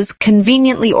 videos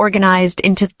conveniently organized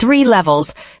into 3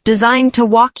 levels designed to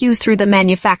walk you through the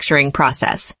manufacturing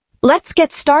process. Let's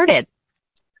get started.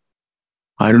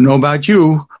 I don't know about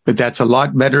you, but that's a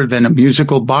lot better than a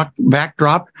musical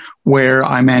backdrop where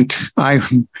I'm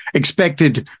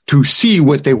expected to see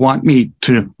what they want me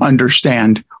to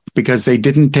understand because they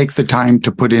didn't take the time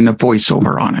to put in a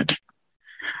voiceover on it.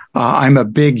 I'm a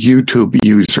big YouTube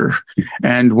user.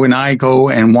 And when I go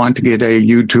and want to get a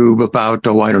YouTube about,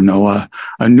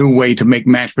 a new way to make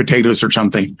mashed potatoes or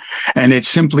something, and it's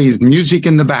simply music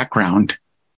in the background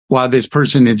while this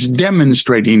person is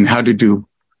demonstrating how to do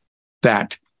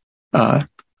that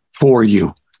for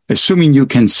you, assuming you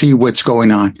can see what's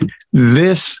going on.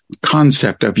 This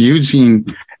concept of using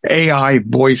AI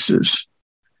voices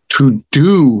to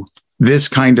do this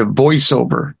kind of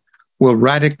voiceover will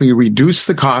radically reduce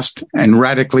the cost and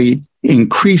radically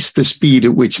increase the speed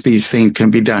at which these things can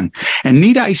be done. And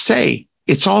need I say,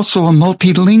 it's also a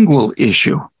multilingual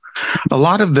issue. A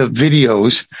lot of the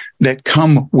videos that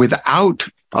come without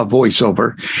a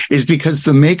voiceover is because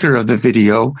the maker of the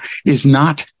video is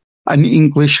not an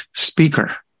English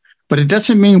speaker. But it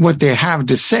doesn't mean what they have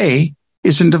to say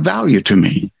isn't of value to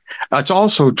me. It's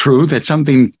also true that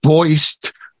something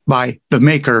voiced by the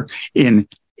maker in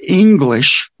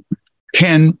English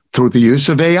can, through the use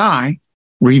of AI,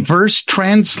 reverse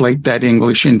translate that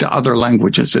English into other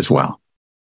languages as well.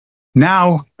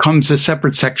 Now comes a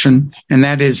separate section, and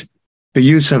that is the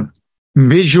use of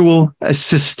visual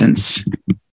assistance.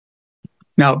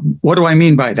 Now, what do I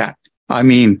mean by that? I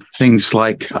mean things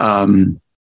like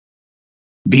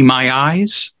Be My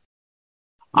Eyes,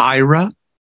 Ira,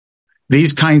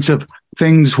 these kinds of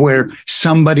things where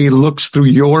somebody looks through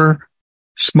your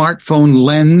smartphone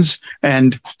lens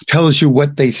and tells you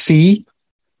what they see.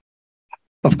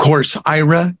 Of course,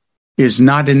 Ira is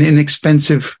not an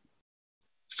inexpensive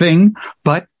thing,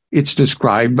 but it's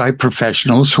described by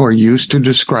professionals who are used to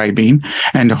describing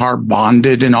and are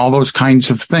bonded and all those kinds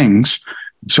of things,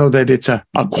 so that it's a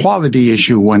quality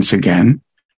issue once again.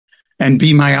 And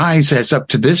Be My Eyes has up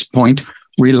to this point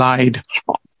relied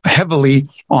heavily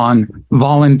on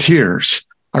volunteers.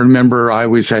 I remember I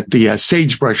was at the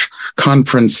Sagebrush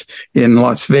conference in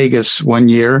Las Vegas one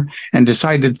year and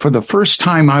decided for the first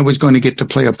time I was going to get to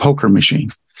play a poker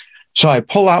machine. So I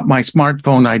pull out my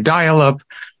smartphone, I dial up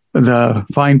the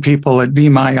fine people at Be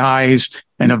My Eyes,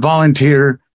 and a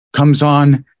volunteer comes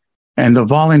on, and the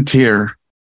volunteer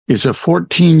is a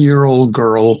 14-year-old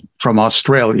girl from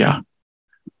Australia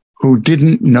who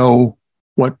didn't know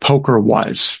what poker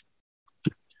was.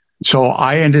 So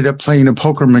I ended up playing a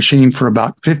poker machine for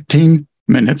about 15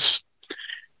 minutes.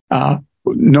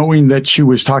 knowing that she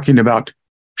was talking about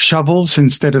shovels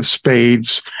instead of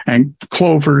spades and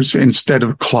clovers instead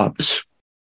of clubs.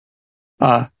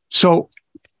 So,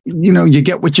 you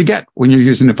get what you get when you're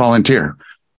using a volunteer.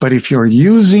 But if you're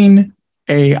using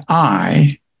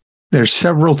AI, there's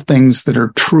several things that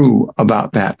are true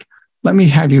about that. Let me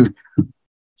have you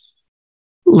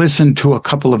listen to a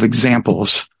couple of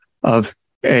examples of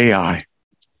AI.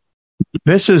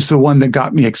 This is the one that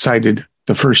got me excited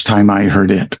the first time I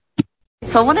heard it.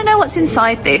 So I want to know what's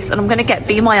inside this, and I'm going to get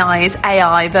Be My Eyes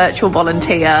AI virtual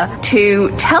volunteer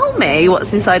to tell me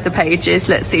what's inside the pages.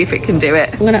 Let's see if it can do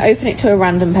it. I'm going to open it to a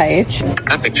random page.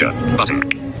 Add picture button.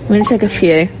 I'm going to take a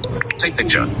few. Take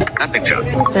picture. Add picture.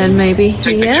 Then maybe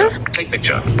Take here. picture. Take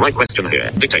picture. Right question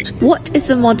here. Dictate. What is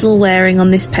the model wearing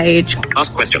on this page?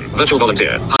 Ask question. Virtual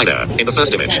volunteer. Hi there. In the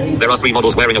first image, there are 3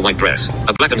 models wearing a white dress,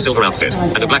 a black and silver outfit,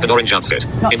 and a black and orange outfit.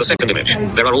 In the second image,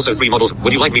 there are also 3 models.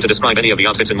 Would you like me to describe any of the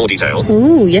outfits in more detail?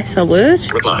 Ooh, yes, I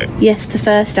would. Reply. Yes, the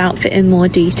first outfit in more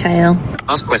detail.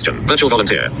 Ask question. Virtual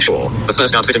volunteer. Sure. The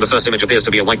first outfit in the first image appears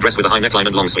to be a white dress with a high neckline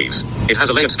and long sleeves. It has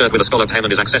a layered skirt with a scalloped hem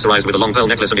and is accessorized with a long pearl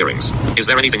necklace and earrings. Is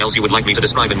there anything else you would like me to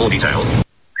describe in more detail?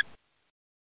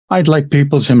 I'd like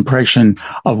people's impression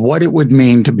of what it would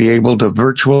mean to be able to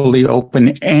virtually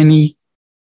open any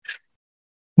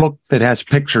book that has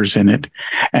pictures in it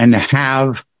and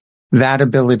have that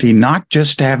ability, not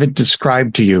just to have it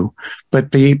described to you,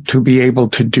 but to be able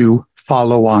to do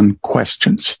follow-on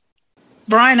questions.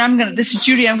 Brian, this is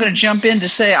Judy. I'm going to jump in to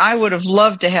say I would have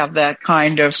loved to have that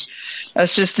kind of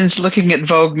assistance looking at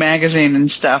Vogue magazine and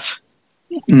stuff.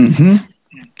 Mm-hmm.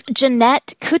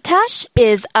 Jeanette Kutash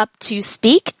is up to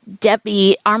speak.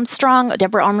 Deborah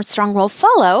Armstrong will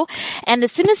follow. And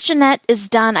as soon as Jeanette is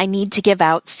done, I need to give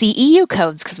out CEU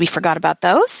codes because we forgot about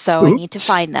those. So I need to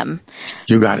find them.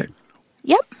 You got it.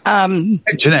 Yep.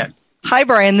 Hey, Jeanette. Hi,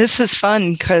 Brian. This is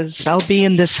fun because I'll be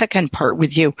in the second part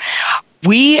with you.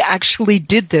 We actually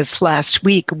did this last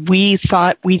week. We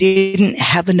thought we didn't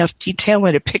have enough detail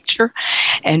in a picture,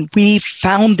 and we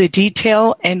found the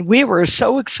detail, and we were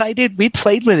so excited. We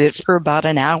played with it for about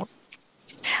an hour.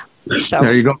 So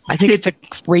there you go. I think it's a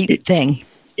great thing.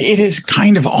 It is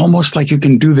kind of almost like you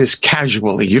can do this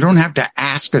casually. You don't have to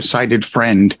ask a sighted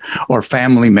friend or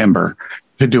family member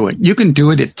to do it. You can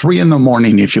do it at 3 a.m.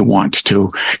 if you want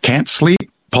to. Can't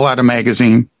sleep, pull out a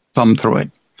magazine, thumb through it.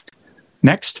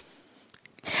 Next.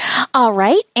 All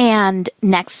right. And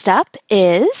next up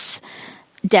is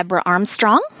Deborah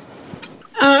Armstrong.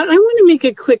 I want to make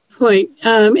a quick point,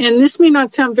 and this may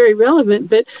not sound very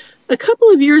relevant, but a couple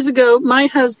of years ago, my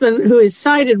husband, who is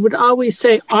sighted, would always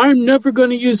say, I'm never going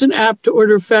to use an app to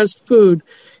order fast food.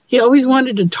 He always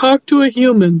wanted to talk to a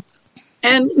human.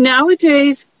 And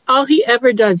nowadays, all he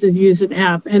ever does is use an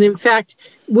app. And in fact,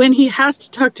 when he has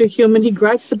to talk to a human, he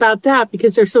gripes about that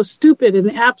because they're so stupid and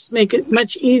the apps make it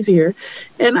much easier.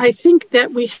 And I think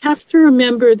that we have to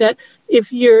remember that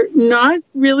if you're not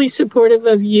really supportive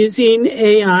of using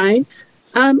AI,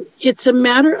 it's a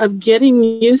matter of getting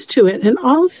used to it. And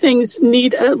all things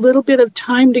need a little bit of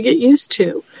time to get used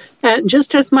to. And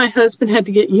just as my husband had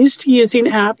to get used to using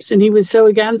apps and he was so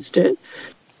against it.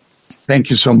 Thank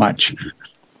you so much.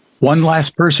 One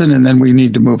last person, and then we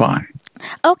need to move on.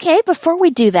 Okay, before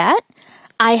we do that,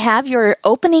 I have your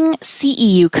opening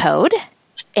CEU code,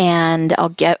 and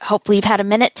hopefully you've had a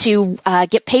minute to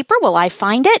get paper while I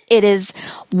find it. It is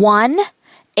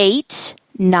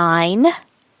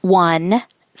 18916.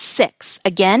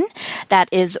 Again, that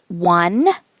is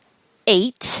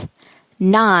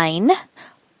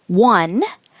 18916.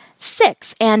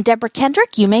 And Deborah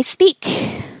Kendrick, you may speak.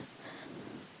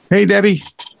 Hey, Debbie.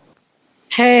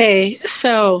 Hey,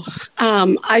 so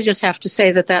I just have to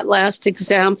say that last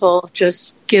example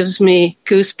just gives me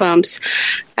goosebumps.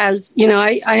 As you know,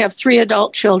 I have 3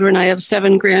 adult children, I have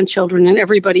 7 grandchildren, and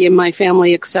everybody in my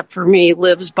family except for me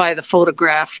lives by the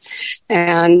photograph.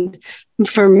 And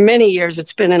for many years,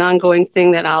 it's been an ongoing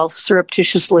thing that I'll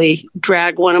surreptitiously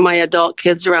drag one of my adult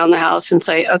kids around the house and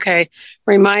say, okay,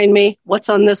 remind me what's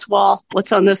on this wall,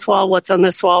 what's on this wall, what's on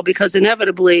this wall, because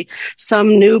inevitably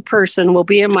some new person will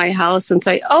be in my house and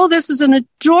say, oh, this is an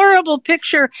adorable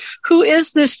picture. Who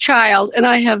is this child? And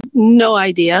I have no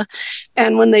idea.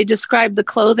 And when they describe the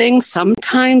clothing,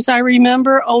 sometimes I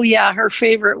remember, oh yeah, her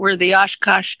favorite were the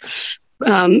Oshkosh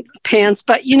pants,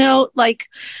 but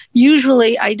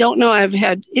usually I don't know.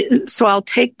 So I'll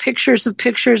take pictures of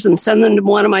pictures and send them to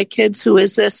one of my kids who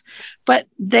is this, but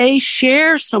they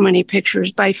share so many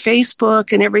pictures by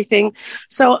Facebook and everything.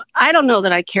 So I don't know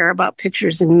that I care about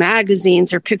pictures in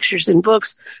magazines or pictures in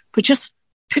books, but just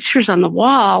pictures on the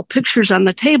wall, pictures on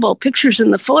the table, pictures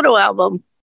in the photo album.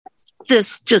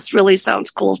 this just really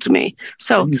sounds cool to me.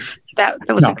 So that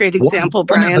was a great example,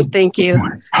 Brian. Thank you.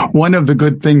 One of the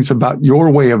good things about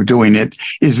your way of doing it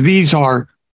is these are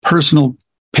personal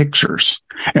pictures.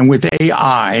 And with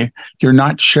AI, you're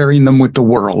not sharing them with the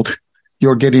world.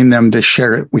 You're getting them to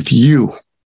share it with you,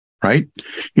 right?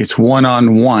 It's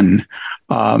one-on-one.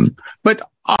 But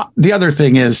the other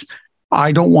thing is,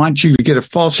 I don't want you to get a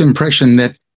false impression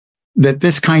that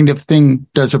this kind of thing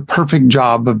does a perfect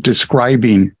job of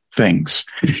describing things.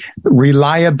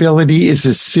 Reliability is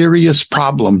a serious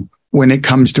problem when it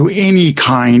comes to any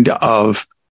kind of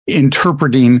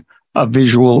interpreting a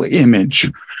visual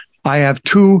image. I have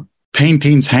 2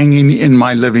 paintings hanging in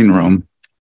my living room,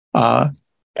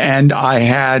 and I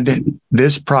had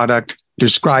this product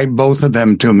describe both of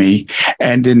them to me,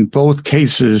 and in both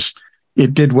cases,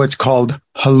 it did what's called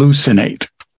hallucinate.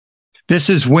 This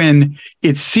is when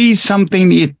it sees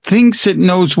something, it thinks it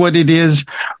knows what it is,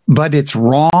 but it's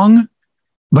wrong,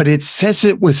 but it says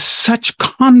it with such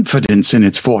confidence in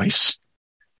its voice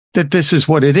that this is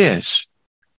what it is,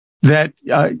 that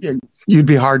you'd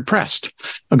be hard-pressed.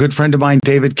 A good friend of mine,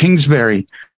 David Kingsbury,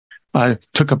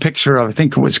 took a picture of, I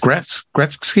think it was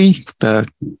Gretzky, the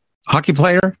hockey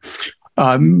player,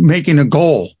 making a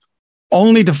goal,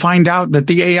 only to find out that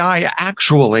the AI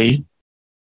actually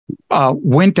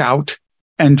went out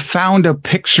and found a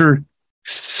picture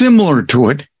similar to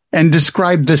it and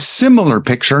described the similar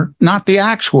picture, not the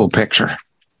actual picture,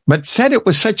 but said it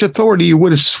with such authority you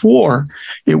would have swore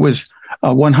it was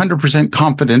 100%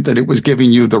 confident that it was giving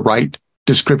you the right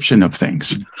description of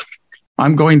things.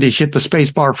 I'm going to hit the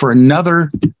space bar for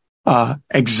another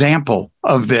example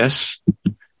of this.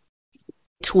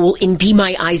 Tool in Be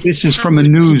My Eyes. This is from a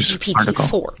news article.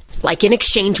 GPT-4. Like in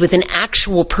exchange with an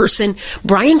actual person,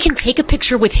 Brian can take a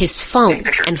picture with his phone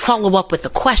and follow up with a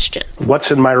question.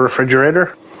 What's in my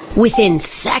refrigerator? Within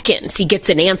seconds, he gets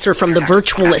an answer from the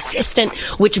virtual assistant,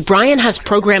 which Brian has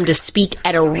programmed to speak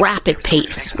at a rapid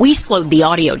pace. We slowed the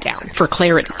audio down for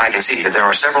clarity. I can see that there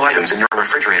are several items in your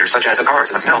refrigerator, such as a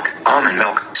carton of milk, almond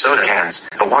milk, soda cans,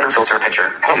 the water filter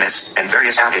pitcher, hummus, and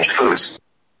various packaged foods.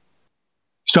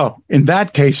 So in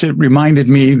that case, it reminded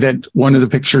me that one of the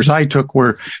pictures I took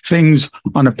were things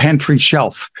on a pantry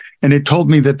shelf. And it told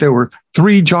me that there were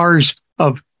 3 jars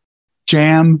of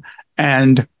jam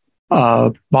and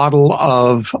a bottle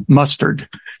of mustard.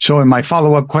 So in my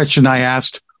follow-up question, I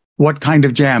asked, what kind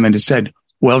of jam? And it said,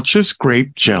 Welch's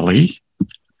grape jelly,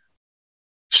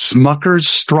 Smucker's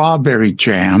strawberry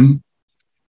jam.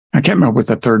 I can't remember what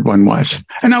the third one was.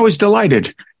 And I was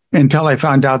delighted until I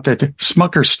found out that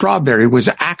Smucker's strawberry was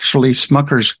actually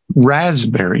Smucker's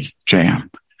raspberry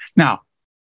jam. Now,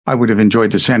 I would have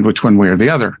enjoyed the sandwich one way or the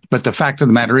other, but the fact of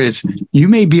the matter is you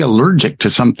may be allergic to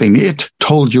something it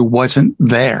told you wasn't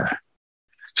there.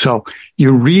 So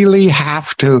you really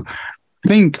have to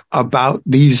think about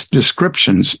these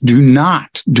descriptions. Do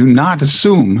not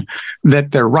assume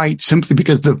that they're right simply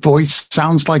because the voice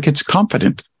sounds like it's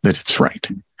confident that it's right.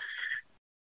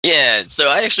 Yeah, so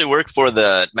I actually work for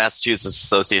the Massachusetts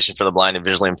Association for the Blind and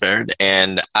Visually Impaired,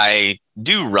 and I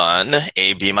do run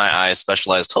a Be My Eyes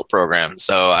specialized help program.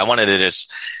 So I wanted to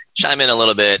just chime in a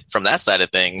little bit from that side of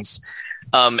things.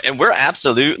 And we're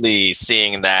absolutely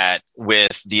seeing that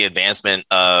with the advancement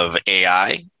of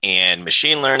AI and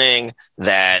machine learning,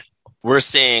 that we're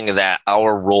seeing that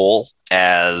our role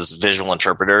as visual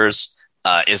interpreters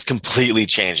is completely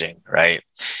changing, right?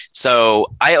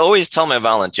 So I always tell my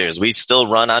volunteers, we still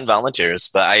run on volunteers,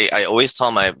 but I always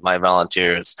tell my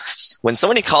volunteers, when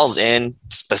somebody calls in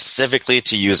specifically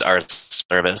to use our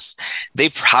service, they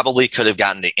probably could have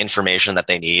gotten the information that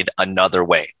they need another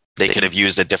way. They could have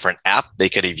used a different app. They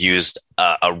could have used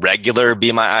a regular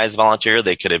Be My Eyes volunteer.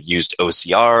 They could have used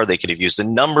OCR. They could have used a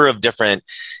number of different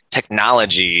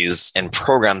technologies and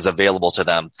programs available to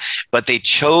them, but they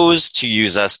chose to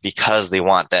use us because they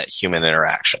want that human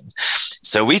interaction.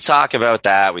 So we talk about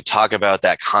that. We talk about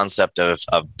that concept of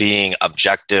being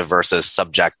objective versus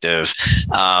subjective.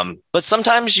 But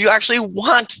sometimes you actually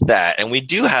want that. And we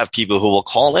do have people who will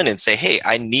call in and say, hey,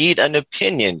 I need an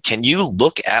opinion. Can you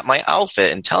look at my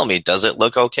outfit and tell me, does it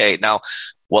look okay? Now,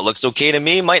 what looks okay to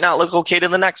me might not look okay to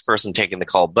the next person taking the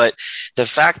call. But the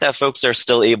fact that folks are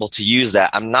still able to use that,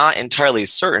 I'm not entirely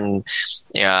certain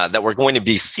that we're going to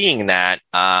be seeing that,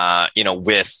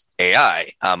 with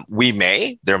AI.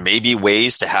 There may be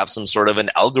ways to have some sort of an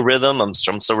algorithm,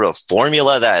 some sort of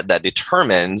formula that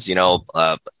determines,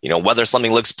 whether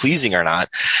something looks pleasing or not.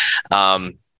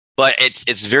 But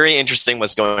it's very interesting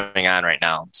what's going on right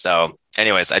now. So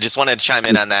anyways, I just wanted to chime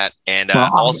in on that. And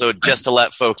also just to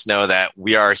let folks know that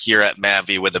we are here at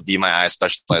Mavi with a Be My Eyes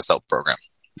specialized help program.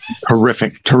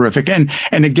 Terrific.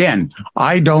 And again,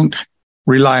 I don't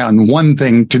rely on one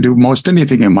thing to do most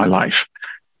anything in my life.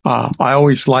 I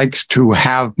always like to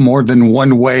have more than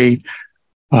one way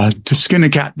to skin a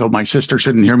cat, though my sister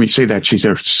shouldn't hear me say that. She's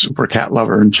a super cat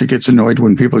lover, and she gets annoyed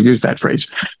when people use that phrase.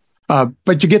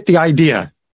 But you get the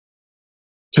idea.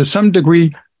 To some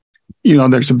degree,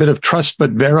 there's a bit of trust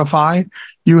but verify.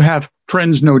 You have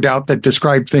friends, no doubt, that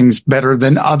describe things better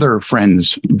than other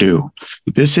friends do.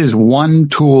 This is one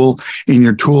tool in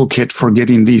your toolkit for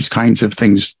getting these kinds of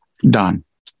things done.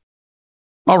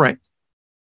 All right.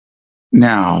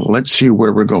 Now, let's see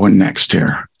where we're going next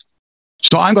here.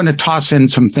 So I'm going to toss in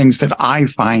some things that I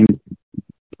find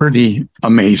pretty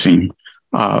amazing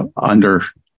under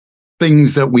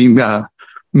things that we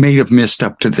may have missed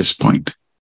up to this point.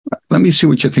 Let me see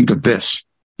what you think of this.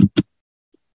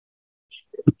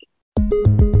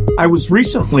 I was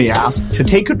recently asked to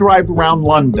take a drive around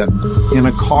London in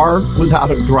a car without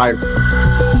a driver,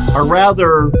 or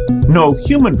rather, no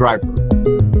human driver.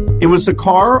 It was a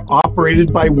car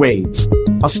operated by Waze,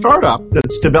 a startup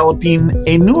that's developing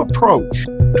a new approach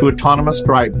to autonomous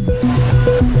driving.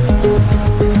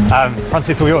 Front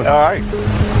seats all yours. All right.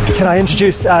 Can I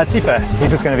introduce Tipa?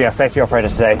 Tipa's going to be our safety operator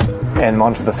today and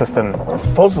monitor the system.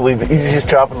 Supposedly the easiest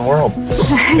job in the world.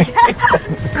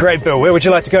 Great, Bill. Where would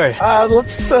you like to go?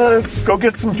 Let's go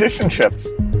get some fish and chips.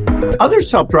 Other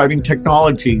self-driving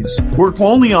technologies work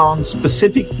only on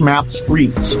specific mapped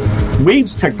streets.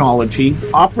 Waves technology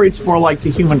operates more like a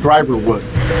human driver would,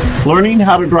 learning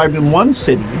how to drive in one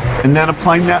city and then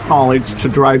applying that knowledge to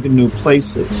drive in new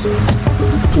places.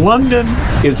 London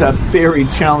is a very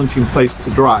challenging place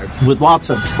to drive, with lots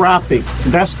of traffic,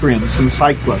 pedestrians, and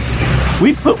cyclists.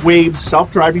 We put Wave's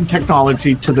self-driving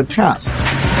technology to the test.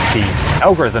 The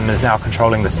algorithm is now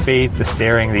controlling the speed, the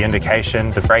steering, the indication,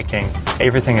 the braking,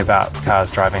 everything about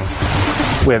cars driving.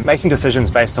 We're making decisions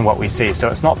based on what we see, so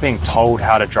it's not being told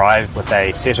how to drive with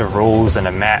a set of rules and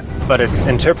a map, but it's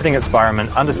interpreting its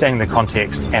environment, understanding the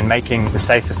context, and making the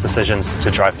safest decisions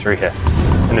to drive through here.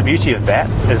 And the beauty of that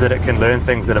is that it can learn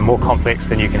things that are more complex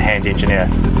than you can hand engineer.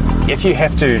 If you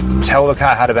have to tell the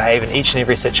car how to behave in each and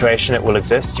every situation it will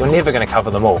exist, you're never going to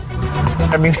cover them all.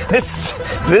 I mean,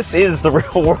 this is the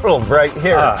real world right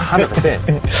here.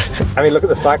 100%. I mean, look at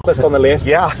the cyclist on the left.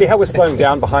 Yeah. See how we're slowing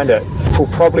down behind it? We'll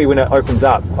probably, when it opens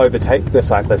up, overtake the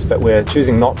cyclist, but we're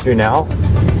choosing not to now.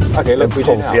 Okay, look, we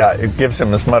do now. Yeah, it gives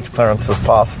him as much clearance as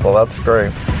possible. That's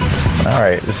great. All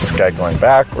right, is this guy going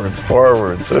backwards,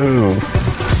 forwards? Ooh.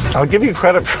 I'll give you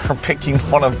credit for picking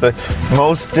one of the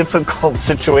most difficult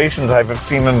situations I've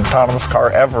seen in an autonomous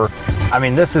car ever. I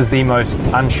mean, this is the most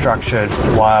unstructured,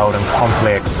 wild, and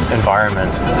complex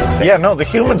environment. Yeah, no, the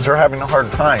humans are having a hard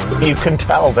time. You can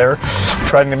tell they're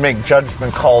trying to make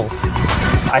judgment calls.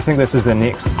 I think this is the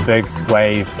next big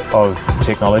wave of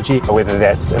technology, whether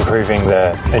that's improving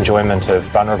the enjoyment of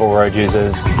vulnerable road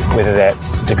users, whether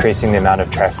that's decreasing the amount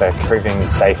of traffic, improving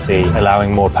safety,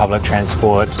 allowing more public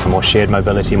transport, more shared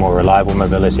mobility, more reliable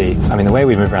mobility. I mean, the way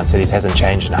we move around cities hasn't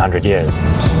changed in 100 years.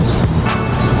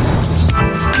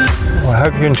 Well, I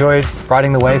hope you enjoyed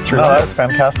riding the wave through. Oh, that was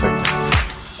fantastic.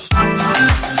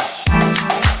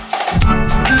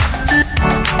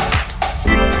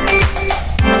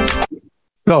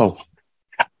 So,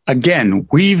 again,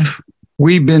 we've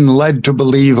been led to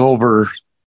believe over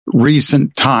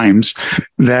recent times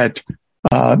that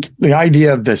the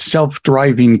idea of the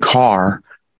self-driving car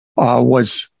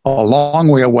was a long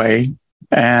way away,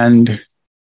 and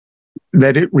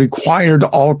that it required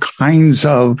all kinds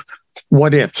of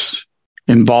what-ifs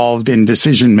involved in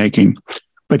decision-making.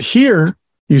 But here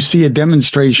you see a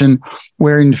demonstration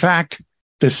where, in fact,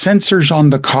 the sensors on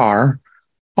the car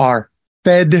are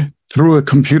fed through a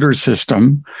computer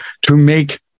system to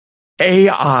make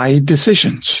AI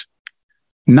decisions,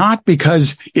 not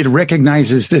because it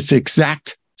recognizes this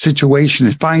exact situation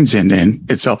it finds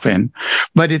itself in,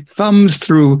 but it thumbs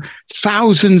through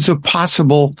thousands of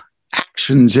possible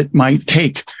actions it might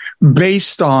take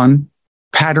based on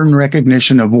pattern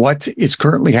recognition of what is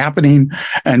currently happening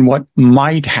and what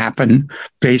might happen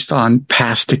based on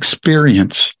past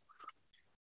experience.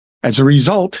 As a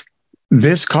result,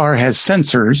 this car has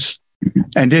sensors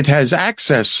and it has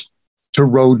access to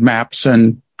road maps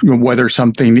and whether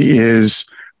something is,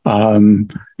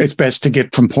 it's best to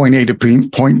get from point A to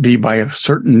point B by a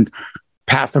certain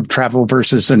path of travel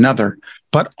versus another.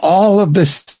 But all of the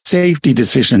safety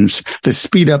decisions, the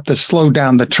speed up, the slow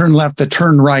down, the turn left, the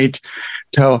turn right,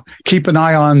 to keep an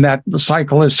eye on that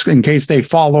cyclist in case they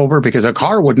fall over, because a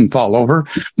car wouldn't fall over,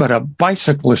 but a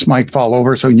bicyclist might fall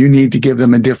over. So you need to give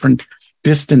them a different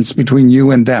distance between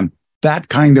you and them, that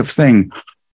kind of thing.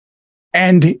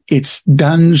 And it's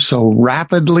done so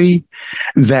rapidly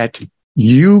that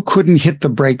you couldn't hit the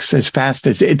brakes as fast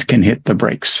as it can hit the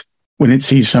brakes when it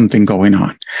sees something going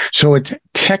on. So it's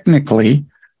technically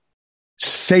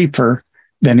safer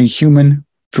than a human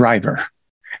driver.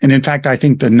 And in fact, I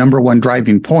think the number one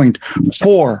driving point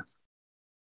for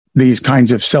these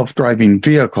kinds of self-driving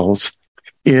vehicles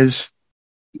is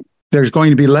there's going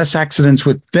to be less accidents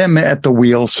with them at the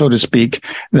wheel, so to speak,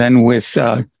 than with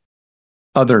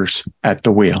others at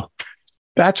the wheel.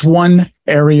 That's one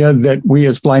area that we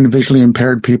as blind and visually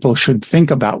impaired people should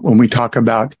think about when we talk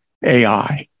about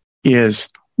AI, is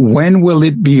when will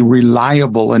it be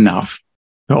reliable enough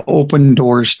to open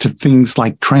doors to things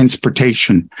like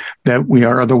transportation that we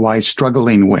are otherwise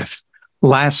struggling with.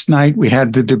 Last night, we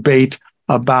had the debate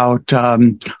about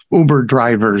Uber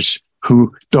drivers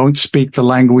who don't speak the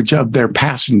language of their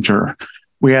passenger.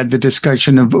 We had the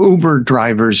discussion of Uber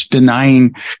drivers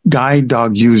denying guide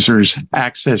dog users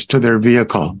access to their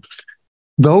vehicle.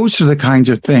 Those are the kinds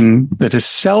of things that a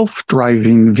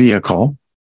self-driving vehicle,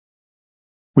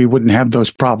 we wouldn't have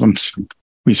those problems.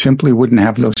 We simply wouldn't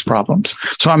have those problems.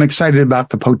 So I'm excited about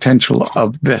the potential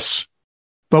of this.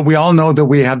 But we all know that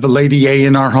we have the Lady A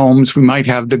in our homes. We might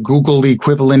have the Google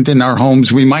equivalent in our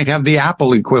homes. We might have the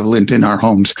Apple equivalent in our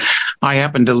homes. I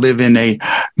happen to live in a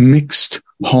mixed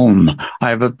home. I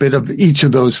have a bit of each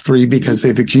of those three because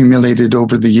they've accumulated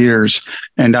over the years.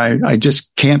 And I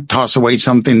just can't toss away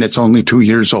something that's only 2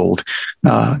 years old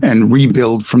and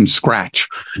rebuild from scratch.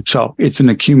 So it's an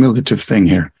accumulative thing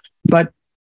here. But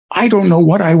I don't know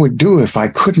what I would do if I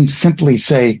couldn't simply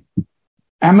say,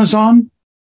 Amazon,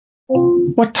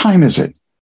 what time is it?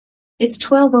 It's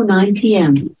 12:09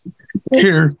 p.m.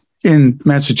 Here in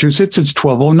Massachusetts, it's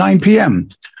 12:09 p.m.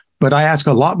 But I ask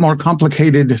a lot more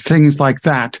complicated things like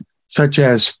that, such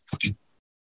as,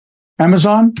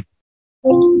 Amazon,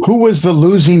 who was the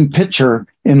losing pitcher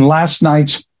in last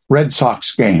night's Red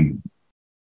Sox game?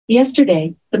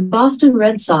 Yesterday, the Boston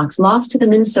Red Sox lost to the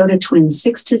Minnesota Twins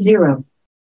 6-0.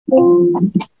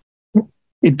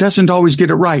 It doesn't always get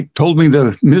it right. Told me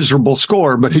the miserable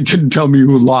score, but it didn't tell me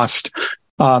who lost.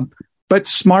 But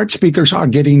smart speakers are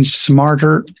getting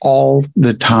smarter all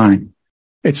the time.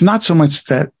 It's not so much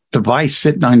that device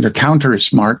sitting on your counter is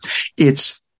smart.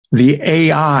 It's the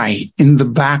AI in the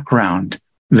background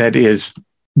that is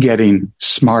getting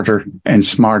smarter and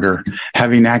smarter,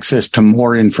 having access to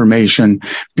more information,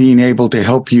 being able to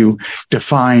help you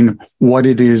define what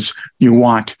it is you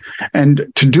want, and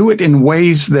to do it in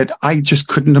ways that I just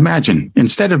couldn't imagine.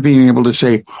 Instead of being able to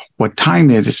say, what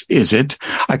time is it?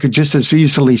 I could just as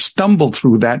easily stumble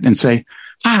through that and say,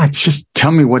 just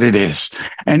tell me what it is.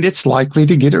 And it's likely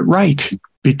to get it right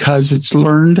because it's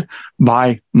learned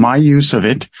by my use of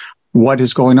it what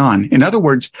is going on. In other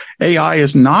words, AI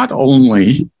is not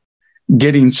only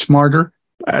getting smarter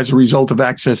as a result of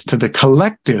access to the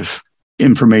collective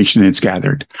information it's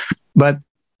gathered, but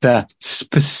the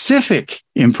specific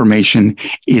information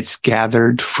it's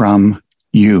gathered from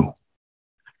you.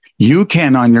 You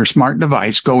can, on your smart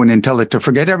device, go in and tell it to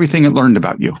forget everything it learned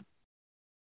about you.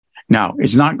 Now,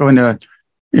 it's not going to,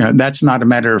 that's not a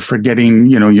matter of forgetting,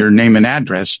 your name and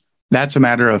address. That's a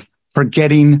matter of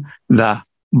forgetting the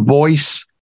voice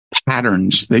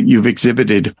patterns that you've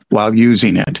exhibited while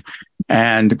using it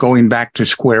and going back to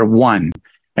square one.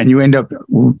 And you end up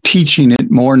teaching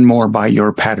it more and more by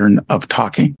your pattern of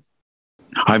talking.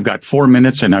 I've got 4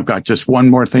 minutes and I've got just one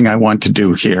more thing I want to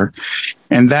do here.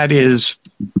 And that is,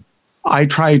 I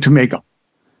try to make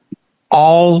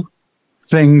all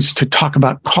things to talk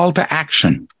about call to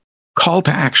action. Call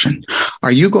to action.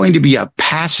 Are you going to be a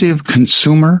passive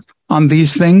consumer on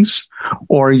these things,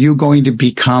 or are you going to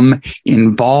become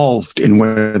involved in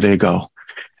where they go?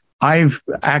 I've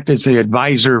acted as the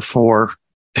advisor for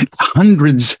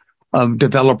hundreds of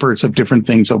developers of different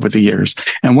things over the years.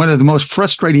 And one of the most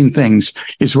frustrating things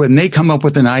is when they come up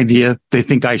with an idea they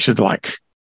think I should like.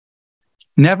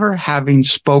 Never having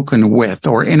spoken with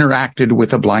or interacted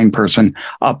with a blind person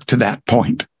up to that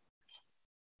point,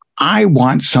 I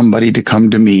want somebody to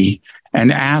come to me and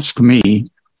ask me,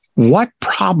 what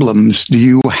problems do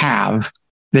you have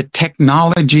that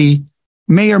technology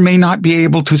may or may not be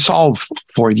able to solve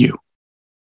for you?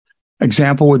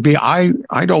 Example would be, I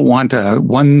don't want a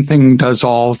one thing does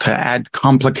all to add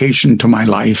complication to my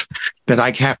life that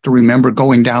I have to remember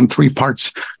going down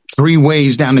three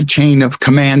ways down a chain of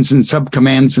commands and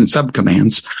subcommands and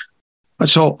subcommands.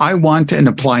 So I want an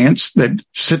appliance that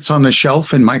sits on a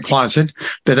shelf in my closet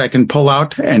that I can pull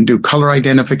out and do color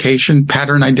identification,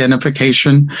 pattern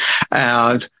identification,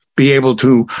 be able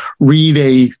to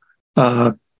read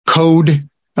a code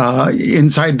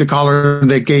inside the collar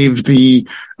that gave the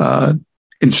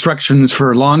instructions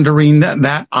for laundering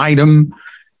that item.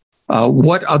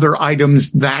 what other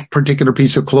items that particular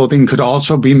piece of clothing could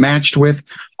also be matched with,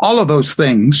 all of those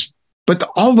things. But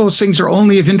all those things are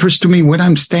only of interest to me when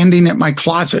I'm standing at my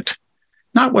closet,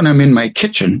 not when I'm in my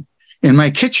kitchen. In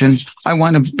my kitchen, I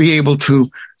want to be able to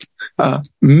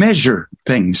measure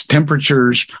things,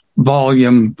 temperatures,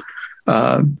 volume,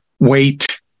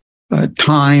 weight,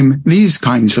 time, these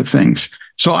kinds of things.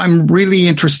 So I'm really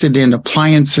interested in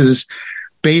appliances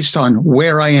based on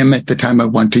where I am at the time I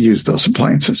want to use those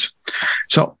appliances.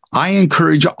 So I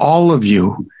encourage all of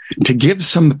you to give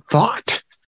some thought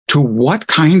to what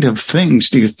kind of things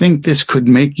do you think this could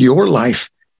make your life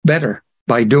better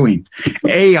by doing.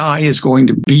 AI is going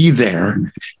to be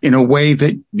there in a way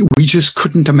that we just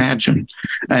couldn't imagine.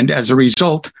 And as a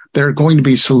result, there are going to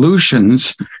be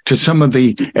solutions to some of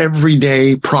the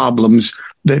everyday problems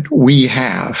that we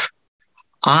have.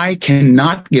 I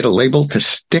cannot get a label to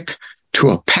stick to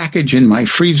a package in my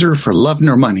freezer for love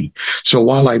nor money. So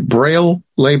while I braille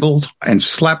labels and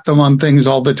slap them on things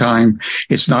all the time,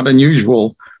 it's not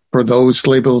unusual for those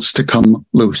labels to come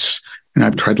loose. And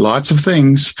I've tried lots of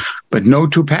things, but no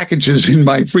two packages in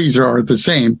my freezer are the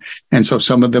same. And so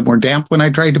some of them were damp when I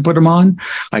tried to put them on.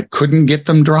 I couldn't get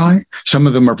them dry. Some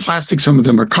of them are plastic. Some of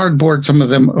them are cardboard. Some of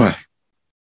them,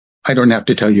 I don't have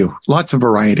to tell you, lots of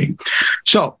variety.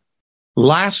 So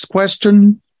last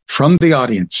question from the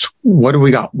audience. What do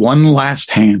we got? One last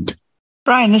hand.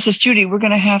 Brian, this is Judy. We're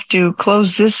going to have to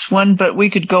close this one, but we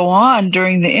could go on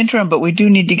during the interim, but we do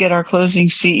need to get our closing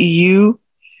CEU.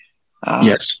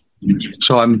 Yes.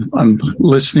 So I'm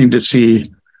listening to see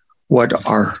what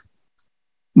our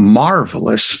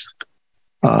marvelous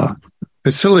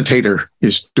facilitator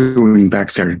is doing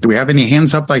back there. Do we have any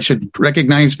hands up I should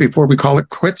recognize before we call it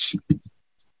quits?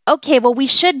 Okay, well, we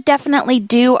should definitely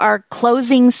do our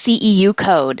closing CEU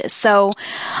code. So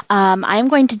I'm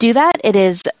going to do that. It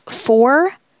is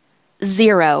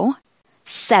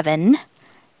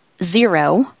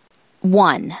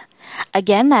 40701.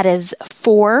 Again, that is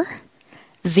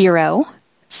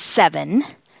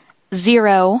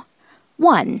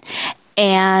 40701.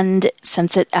 And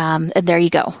since there you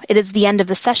go. It is the end of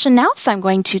the session now, so I'm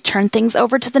going to turn things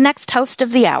over to the next host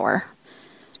of the hour.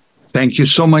 Thank you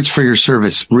so much for your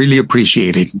service. Really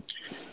appreciate it.